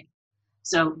setting?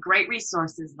 So great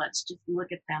resources. Let's just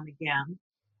look at them again.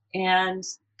 And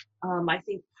I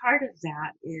think part of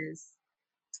that is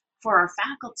for our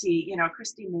faculty.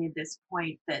 Christy made this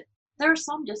point that there are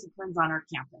some disciplines on our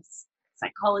campus: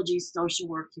 psychology, social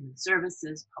work, human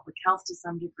services, public health to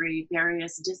some degree,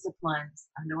 various disciplines.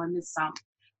 I know I missed some.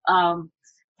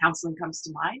 Counseling comes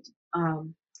to mind.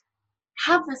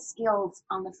 Have the skills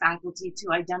on the faculty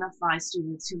to identify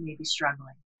students who may be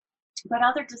struggling, but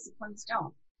other disciplines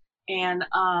don't. And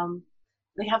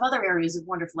they have other areas of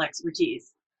wonderful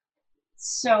expertise.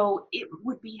 So it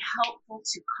would be helpful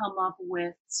to come up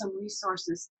with some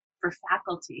resources for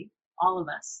faculty, all of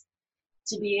us,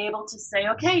 to be able to say,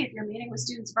 okay, if you're meeting with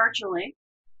students virtually,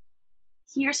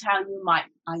 here's how you might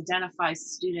identify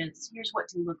students, here's what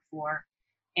to look for,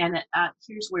 and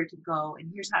here's where to go,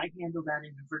 and here's how to handle that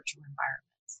in a virtual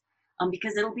environment.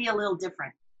 Because it'll be a little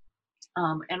different.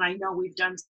 And I know we've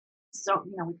done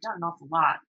an awful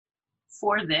lot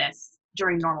for this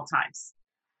during normal times.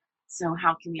 So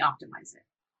how can we optimize it?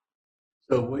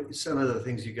 So some of the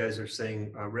things you guys are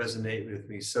saying resonate with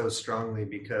me so strongly,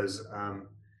 because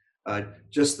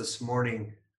just this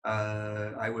morning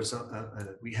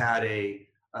we had a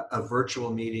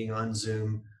virtual meeting on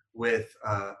Zoom with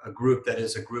a group that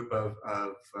is a group of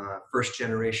first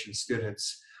generation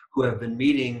students who have been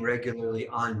meeting regularly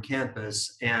on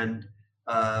campus and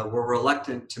were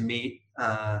reluctant to meet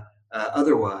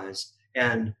otherwise.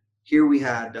 And here we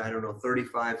had, I don't know,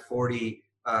 35, 40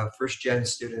 first gen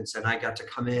students, and I got to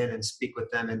come in and speak with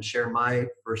them and share my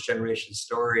first generation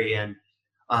story. And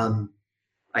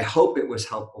I hope it was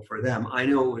helpful for them. I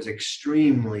know it was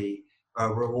extremely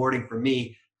rewarding for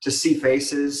me to see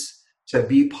faces, to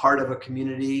be part of a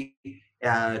community,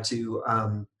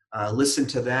 to listen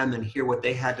to them and hear what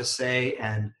they had to say,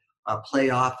 and play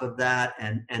off of that,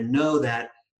 and know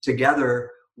that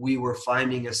together we were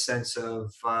finding a sense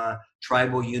of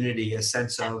tribal unity, a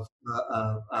sense of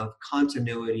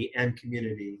continuity and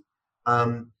community.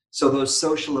 So those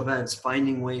social events,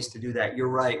 finding ways to do that. You're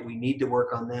right. We need to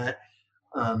work on that.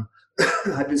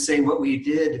 I've been saying what we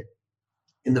did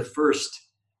in the first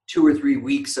 2 or 3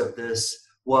 weeks of this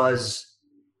was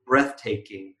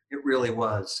breathtaking. It really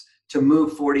was. To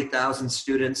move 40,000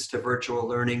 students to virtual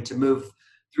learning, to move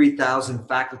 3,000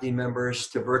 faculty members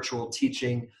to virtual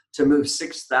teaching, to move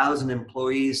 6,000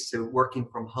 employees to working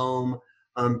from home,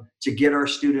 to get our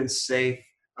students safe,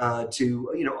 all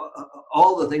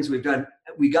the things we've done.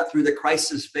 We got through the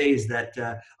crisis phase that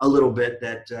a little bit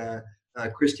that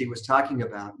Christy was talking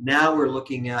about. Now we're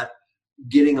looking at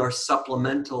getting our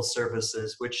supplemental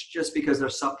services, which just because they're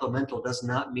supplemental does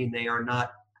not mean they are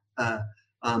not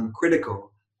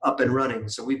critical, up and running.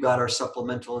 So we've got our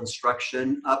supplemental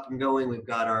instruction up and going. We've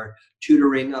got our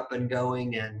tutoring up and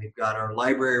going, and we've got our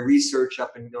library research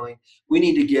up and going. We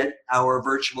need to get our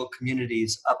virtual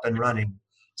communities up and running.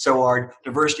 So our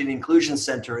Diversity and Inclusion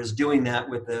Center is doing that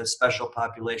with the special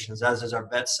populations, as is our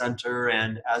Vet Center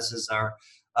and as is our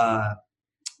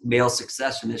Male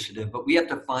Success Initiative. But we have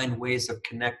to find ways of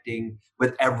connecting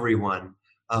with everyone.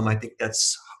 I think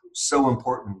that's so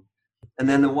important. And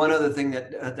then the one other thing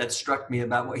that struck me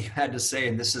about what you had to say,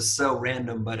 and this is so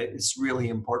random, but it's really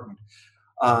important.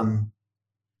 Our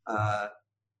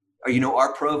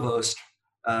provost,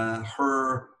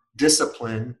 her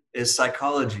discipline is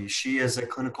psychology. She is a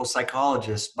clinical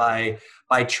psychologist by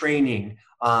training.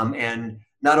 And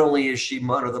not only is she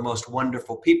one of the most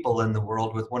wonderful people in the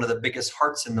world with one of the biggest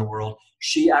hearts in the world,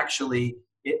 she actually,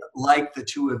 like the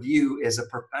two of you, is a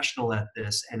professional at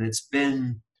this. And it's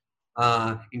been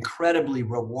incredibly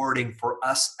rewarding for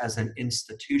us as an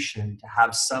institution to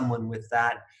have someone with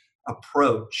that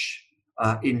approach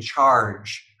in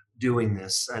charge doing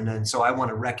this. And so I want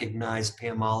to recognize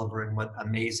Pam Oliver and what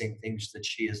amazing things that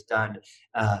she has done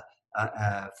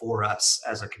for us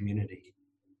as a community.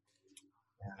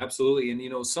 Yeah. Absolutely.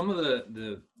 And some of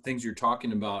the things you're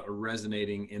talking about are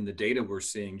resonating in the data we're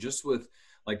seeing, just with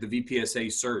like the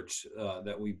VPSA search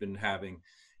that we've been having.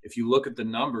 If you look at the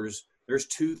numbers, there's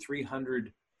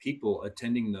 200-300 people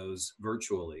attending those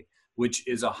virtually, which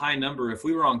is a high number. If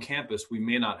we were on campus, we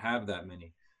may not have that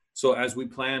many. So as we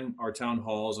plan our town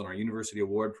halls and our university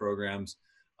award programs,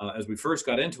 as we first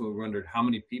got into it, we wondered how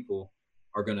many people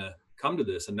are going to come to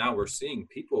this. And now we're seeing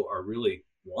people are really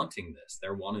wanting this.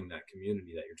 They're wanting that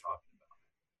community that you're talking about.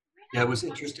 Yeah, it was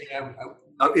interesting.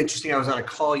 I was on a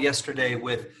call yesterday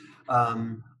with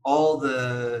all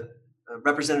the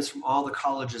representatives from all the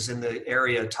colleges in the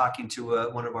area, talking to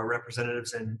one of our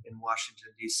representatives in Washington,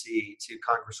 D.C., to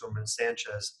Congresswoman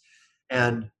Sanchez.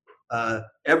 And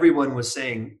everyone was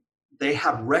saying they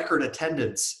have record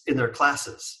attendance in their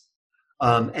classes.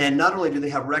 And not only do they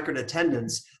have record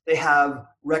attendance, they have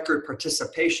record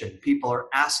participation. People are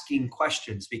asking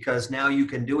questions because now you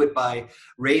can do it by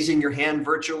raising your hand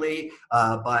virtually,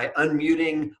 by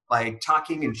unmuting, by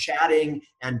talking and chatting,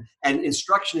 and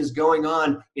instruction is going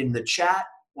on in the chat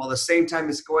while the same time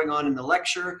it's going on in the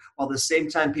lecture, while the same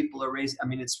time people are raising. I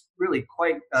mean, it's really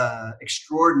quite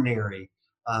extraordinary.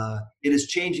 It is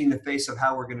changing the face of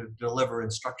how we're going to deliver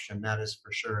instruction, that is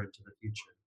for sure, into the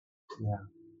future. Yeah.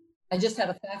 I just had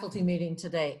a faculty meeting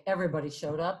today. Everybody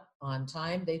showed up on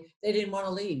time. They didn't want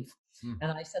to leave. And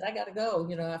I said, I got to go,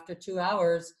 after 2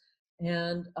 hours.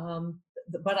 And,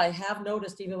 but I have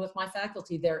noticed, even with my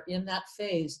faculty, they're in that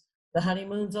phase. The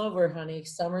honeymoon's over, honey.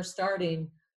 Summer's starting.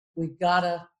 We've got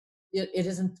to, it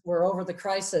isn't, we're over the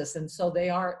crisis. And so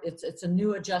it's a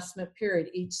new adjustment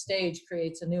period. Each stage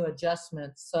creates a new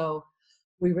adjustment. So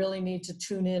we really need to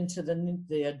tune into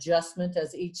the adjustment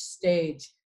as each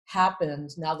stage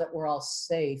happens, now that we're all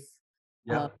safe.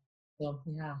 Yeah.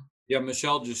 Yeah,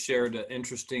 Michelle just shared an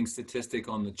interesting statistic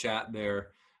on the chat there.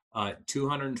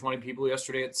 220 people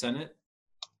yesterday at Senate.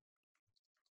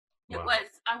 Wow.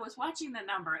 I was watching the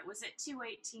number. It was at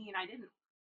 218. I didn't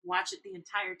watch it the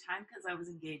entire time because I was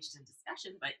engaged in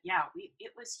discussion, but yeah,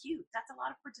 it was huge. That's a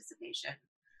lot of participation.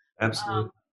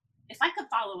 Absolutely. If I could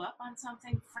follow up on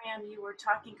something, Fran, you were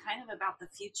talking kind of about the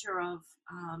future of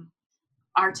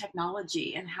our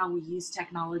technology and how we use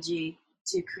technology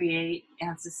to create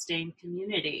and sustain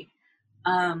community.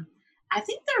 I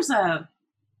think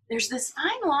there's this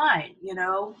fine line,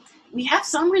 we have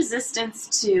some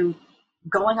resistance to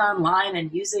going online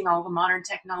and using all the modern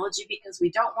technology because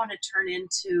we don't want to turn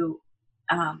into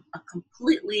a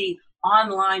completely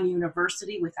online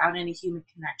university without any human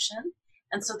connection.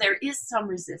 And so there is some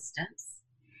resistance.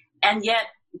 And yet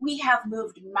we have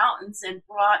moved mountains and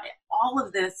brought all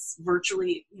of this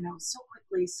virtually, so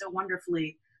quickly, so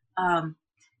wonderfully.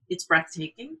 It's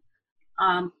breathtaking.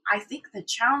 I think a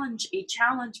challenge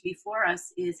before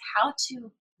us is how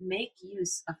to make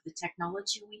use of the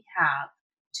technology we have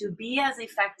to be as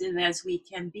effective as we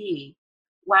can be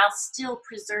while still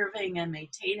preserving and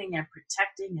maintaining and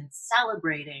protecting and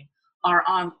celebrating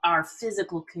our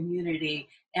physical community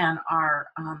and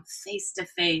our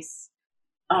face-to-face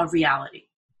reality.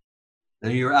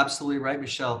 And you're absolutely right,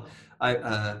 Michelle.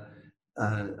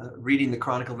 Reading the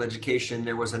Chronicle of Education,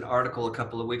 there was an article a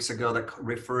couple of weeks ago that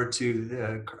referred to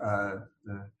the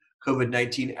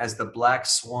COVID-19 as the black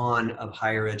swan of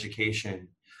higher education.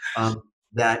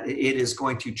 That it is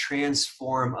going to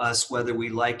transform us whether we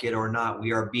like it or not.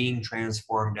 We are being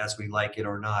transformed as we like it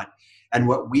or not. And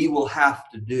what we will have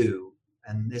to do,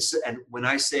 and when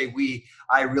I say we,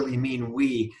 I really mean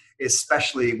we,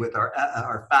 especially with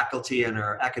our faculty and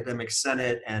our academic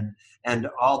senate and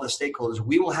all the stakeholders,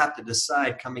 we will have to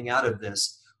decide coming out of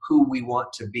this who we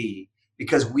want to be,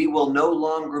 because we will no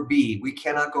longer we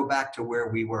cannot go back to where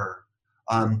we were.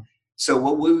 So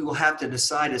what we will have to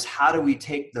decide is how do we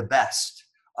take the best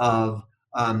of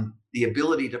the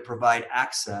ability to provide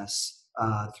access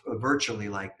virtually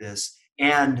like this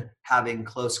and having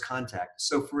close contact.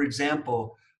 So for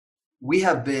example, we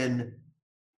have been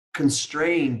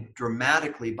constrained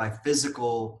dramatically by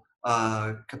physical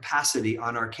capacity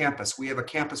on our campus. We have a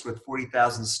campus with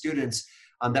 40,000 students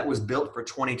that was built for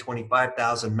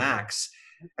 25,000 max.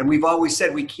 And we've always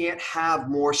said we can't have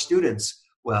more students.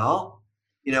 Well,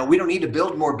 we don't need to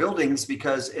build more buildings,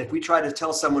 because if we try to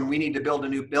tell someone we need to build a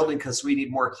new building because we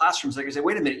need more classrooms, they're going to say,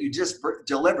 wait a minute, you just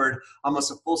delivered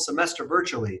almost a full semester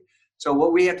virtually. So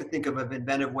what we have to think of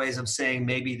inventive ways of saying,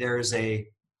 maybe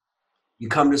you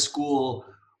come to school,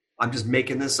 I'm just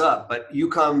making this up, but you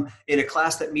come in a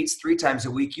class that meets 3 times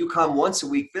a week, you come once a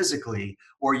week physically,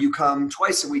 or you come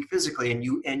twice a week physically, and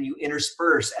you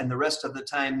intersperse, and the rest of the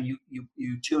time you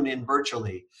tune in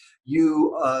virtually.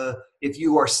 If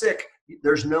you are sick,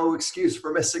 there's no excuse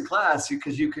for missing class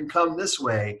because you can come this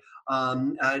way.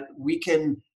 We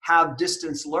can have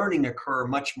distance learning occur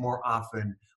much more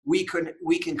often. We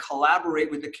can collaborate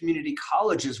with the community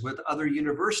colleges, with other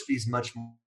universities much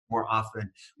more often.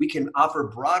 We can offer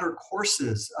broader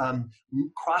courses,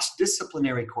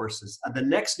 cross-disciplinary courses. The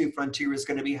next new frontier is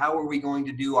going to be, how are we going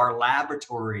to do our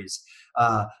laboratories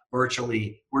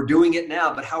virtually? We're doing it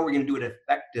now, but how are we going to do it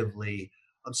effectively?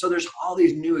 So there's all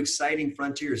these new exciting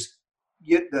frontiers.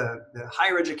 Yet the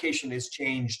higher education has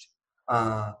changed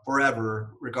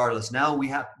forever, regardless. Now we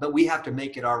have to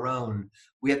make it our own.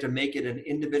 We have to make it an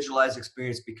individualized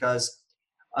experience, because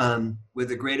with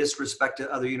the greatest respect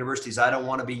to other universities, I don't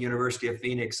want to be University of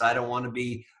Phoenix. I don't want to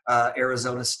be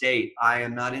Arizona State. I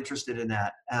am not interested in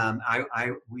that.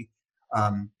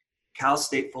 Cal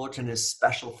State Fullerton is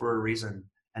special for a reason.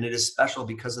 And it is special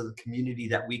because of the community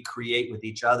that we create with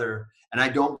each other. And I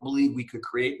don't believe we could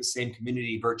create the same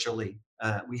community virtually.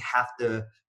 We have to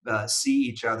see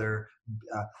each other.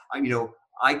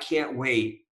 I can't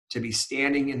wait to be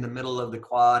standing in the middle of the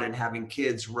quad and having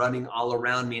kids running all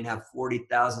around me and have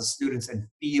 40,000 students and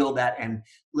feel that and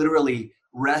literally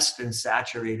rest and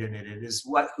saturate in it. It is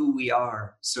who we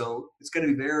are. So it's going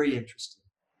to be very interesting.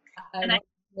 I want to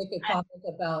make a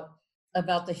comment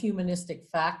about the humanistic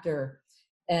factor.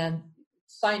 And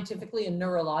scientifically and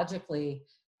neurologically,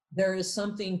 there is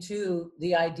something to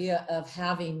the idea of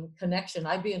having connection.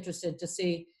 I'd be interested to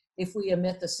see if we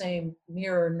emit the same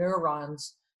mirror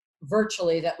neurons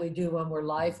virtually that we do when we're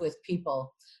live with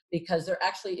people, because there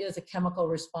actually is a chemical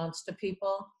response to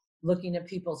people, looking at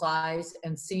people's eyes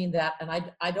and seeing that. And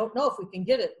I don't know if we can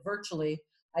get it virtually.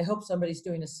 I hope somebody's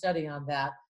doing a study on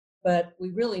that. But we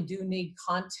really do need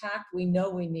contact. We know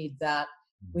we need that.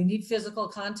 We need physical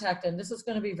contact, and this is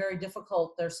going to be very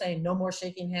difficult. They're saying no more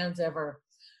shaking hands ever.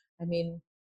 I mean,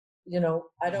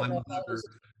 I don't know how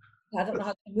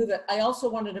to move it. I also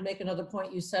wanted to make another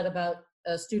point you said about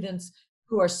students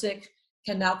who are sick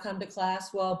can now come to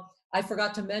class. Well, I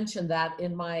forgot to mention that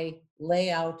in my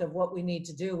layout of what we need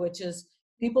to do, which is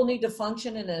people need to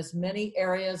function in as many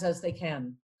areas as they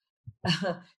can.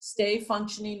 Stay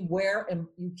functioning where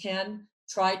you can.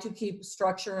 Try to keep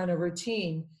structure and a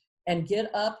routine, and get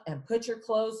up and put your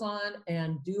clothes on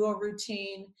and do a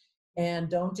routine. and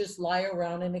don't just lie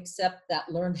around and accept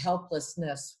that learned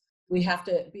helplessness. We have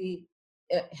to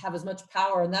have as much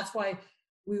power, and that's why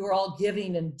we were all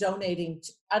giving and donating.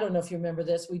 I don't know if you remember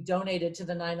this. We donated to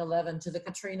the 9/11, to the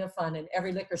Katrina Fund, and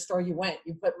every liquor store you went,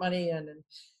 you put money in, and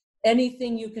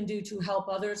anything you can do to help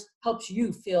others helps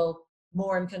you feel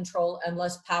more in control and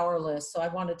less powerless. So I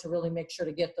wanted to really make sure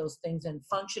to get those things in.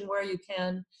 Function where you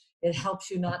can. It helps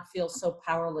you not feel so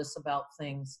powerless about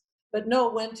things, but know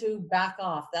when to back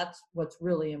off. That's what's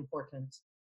really important.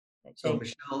 So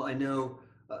Michelle, I know,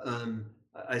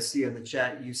 I see in the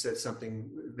chat you said something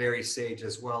very sage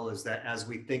as well, is that as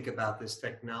we think about this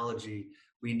technology,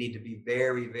 we need to be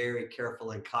very, very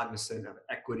careful and cognizant of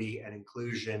equity and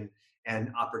inclusion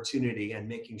and opportunity, and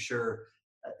making sure,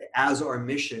 as our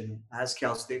mission, as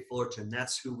Cal State Fullerton,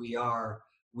 that's who we are.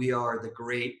 We are the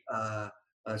great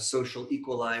social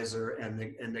equalizer and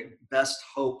the best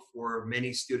hope for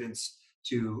many students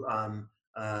to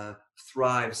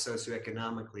thrive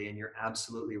socioeconomically. And you're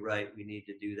absolutely right. We need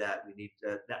to do that. We need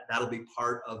to, that'll be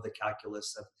part of the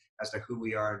calculus of as to who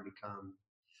we are and become.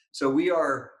 So we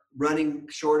are running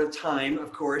short of time.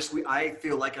 Of course, I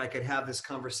feel like I could have this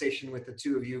conversation with the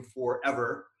two of you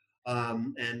forever.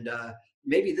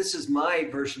 Maybe this is my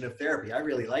version of therapy. I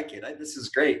really like it. This is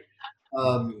great.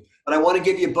 But I want to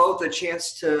give you both a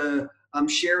chance to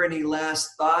share any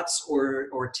last thoughts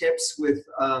or tips with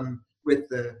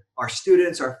our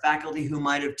students, our faculty who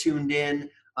might have tuned in,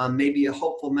 maybe a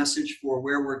hopeful message for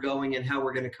where we're going and how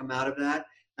we're going to come out of that,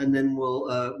 and then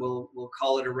we'll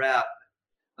call it a wrap.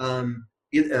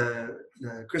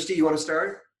 Christy, you want to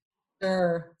start?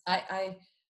 Sure.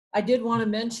 I did want to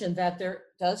mention that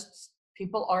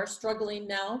people are struggling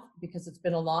now because it's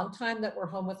been a long time that we're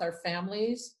home with our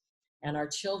families and our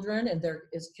children, and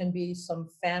can be some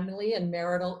family and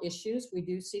marital issues. We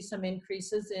do see some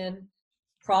increases in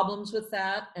problems with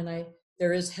that, and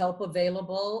there is help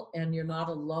available, and you're not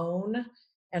alone.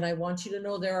 And I want you to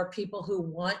know there are people who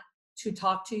want to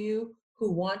talk to you,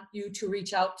 who want you to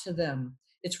reach out to them.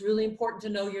 It's really important to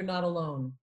know you're not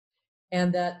alone,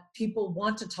 and that people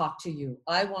want to talk to you.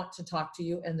 I want to talk to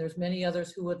you, and there's many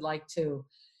others who would like to.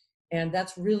 And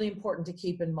that's really important to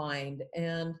keep in mind.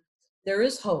 And there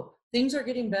is hope. Things are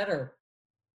getting better.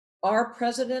 Our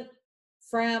president,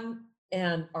 Fram,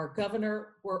 and our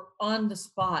governor were on the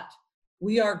spot.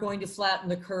 We are going to flatten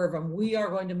the curve, and we are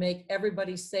going to make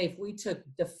everybody safe. We took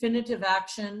definitive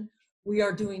action. We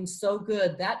are doing so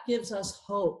good. That gives us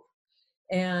hope.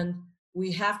 And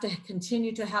we have to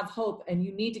continue to have hope, and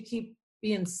you need to keep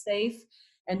being safe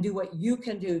and do what you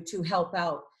can do to help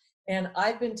out. And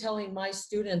I've been telling my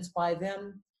students, by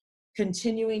them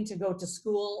continuing to go to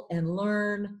school and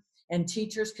learn, and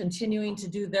teachers continuing to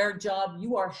do their job,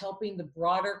 you are helping the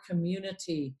broader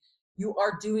community. You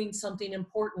are doing something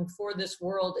important for this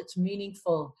world. It's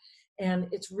meaningful. And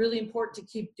it's really important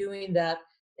to keep doing that.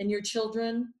 And your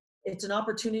children, it's an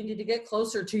opportunity to get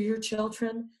closer to your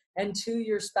children and to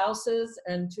your spouses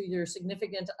and to your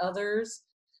significant others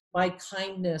by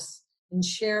kindness and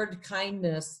shared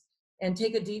kindness. And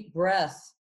take a deep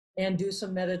breath and do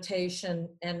some meditation.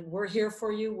 And we're here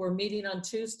for you. We're meeting on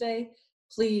Tuesday.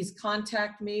 Please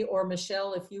contact me or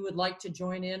Michelle if you would like to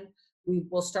join in. We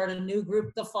will start a new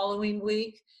group the following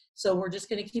week. So we're just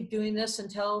going to keep doing this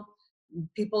until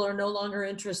people are no longer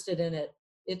interested in it.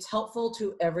 It's helpful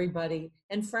to everybody.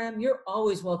 And Fram, you're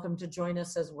always welcome to join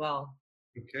us as well.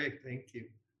 Okay, thank you.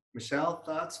 Michelle,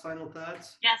 final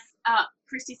thoughts? Yes,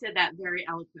 Christy said that very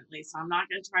eloquently, so I'm not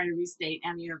going to try to restate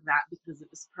any of that because it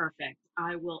was perfect.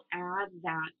 I will add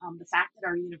that the fact that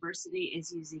our university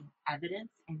is using evidence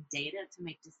and data to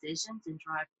make decisions and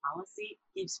drive policy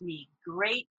gives me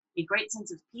a great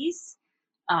sense of peace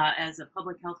as a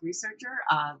public health researcher.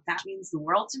 That means the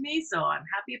world to me, so I'm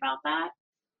happy about that.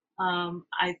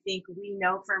 I think we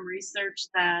know from research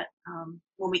that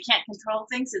when we can't control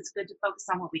things, it's good to focus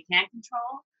on what we can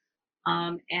control,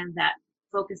 and that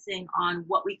focusing on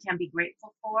what we can be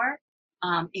grateful for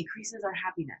increases our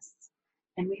happiness.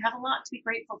 And we have a lot to be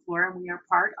grateful for, and we are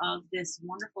part of this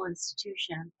wonderful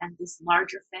institution and this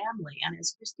larger family. And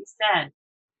as Christy said,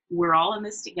 we're all in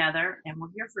this together, and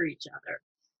we're here for each other.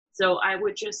 So I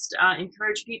would just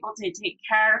encourage people to take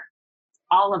care,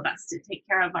 all of us, to take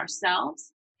care of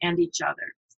ourselves and each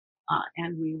other.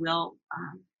 And we will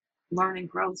learn and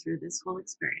grow through this whole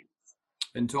experience.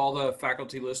 And to all the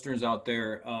faculty listeners out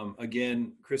there,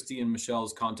 again, Christy and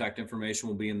Michelle's contact information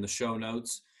will be in the show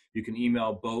notes. You can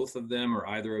email both of them or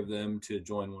either of them to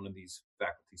join one of these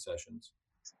faculty sessions.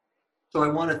 So I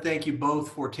want to thank you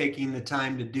both for taking the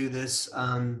time to do this.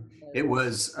 It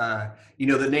was,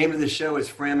 the name of the show is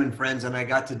Fram and Friends, and I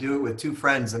got to do it with two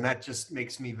friends, and that just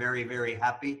makes me very, very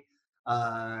happy.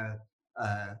 I'm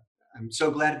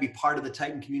so glad to be part of the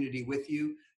Titan community with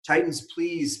you. Titans,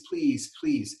 please, please,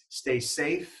 please stay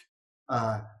safe,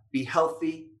 be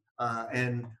healthy,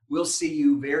 and we'll see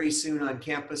you very soon on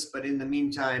campus. But in the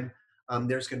meantime,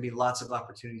 there's going to be lots of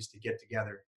opportunities to get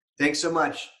together. Thanks so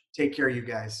much. Take care, you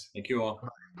guys. Thank you all.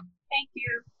 Thank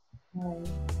you.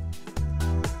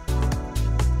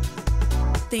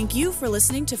 Thank you for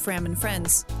listening to Fram and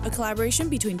Friends, a collaboration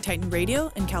between Titan Radio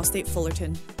and Cal State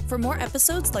Fullerton. For more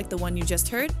episodes like the one you just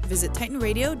heard, visit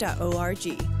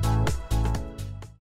titanradio.org.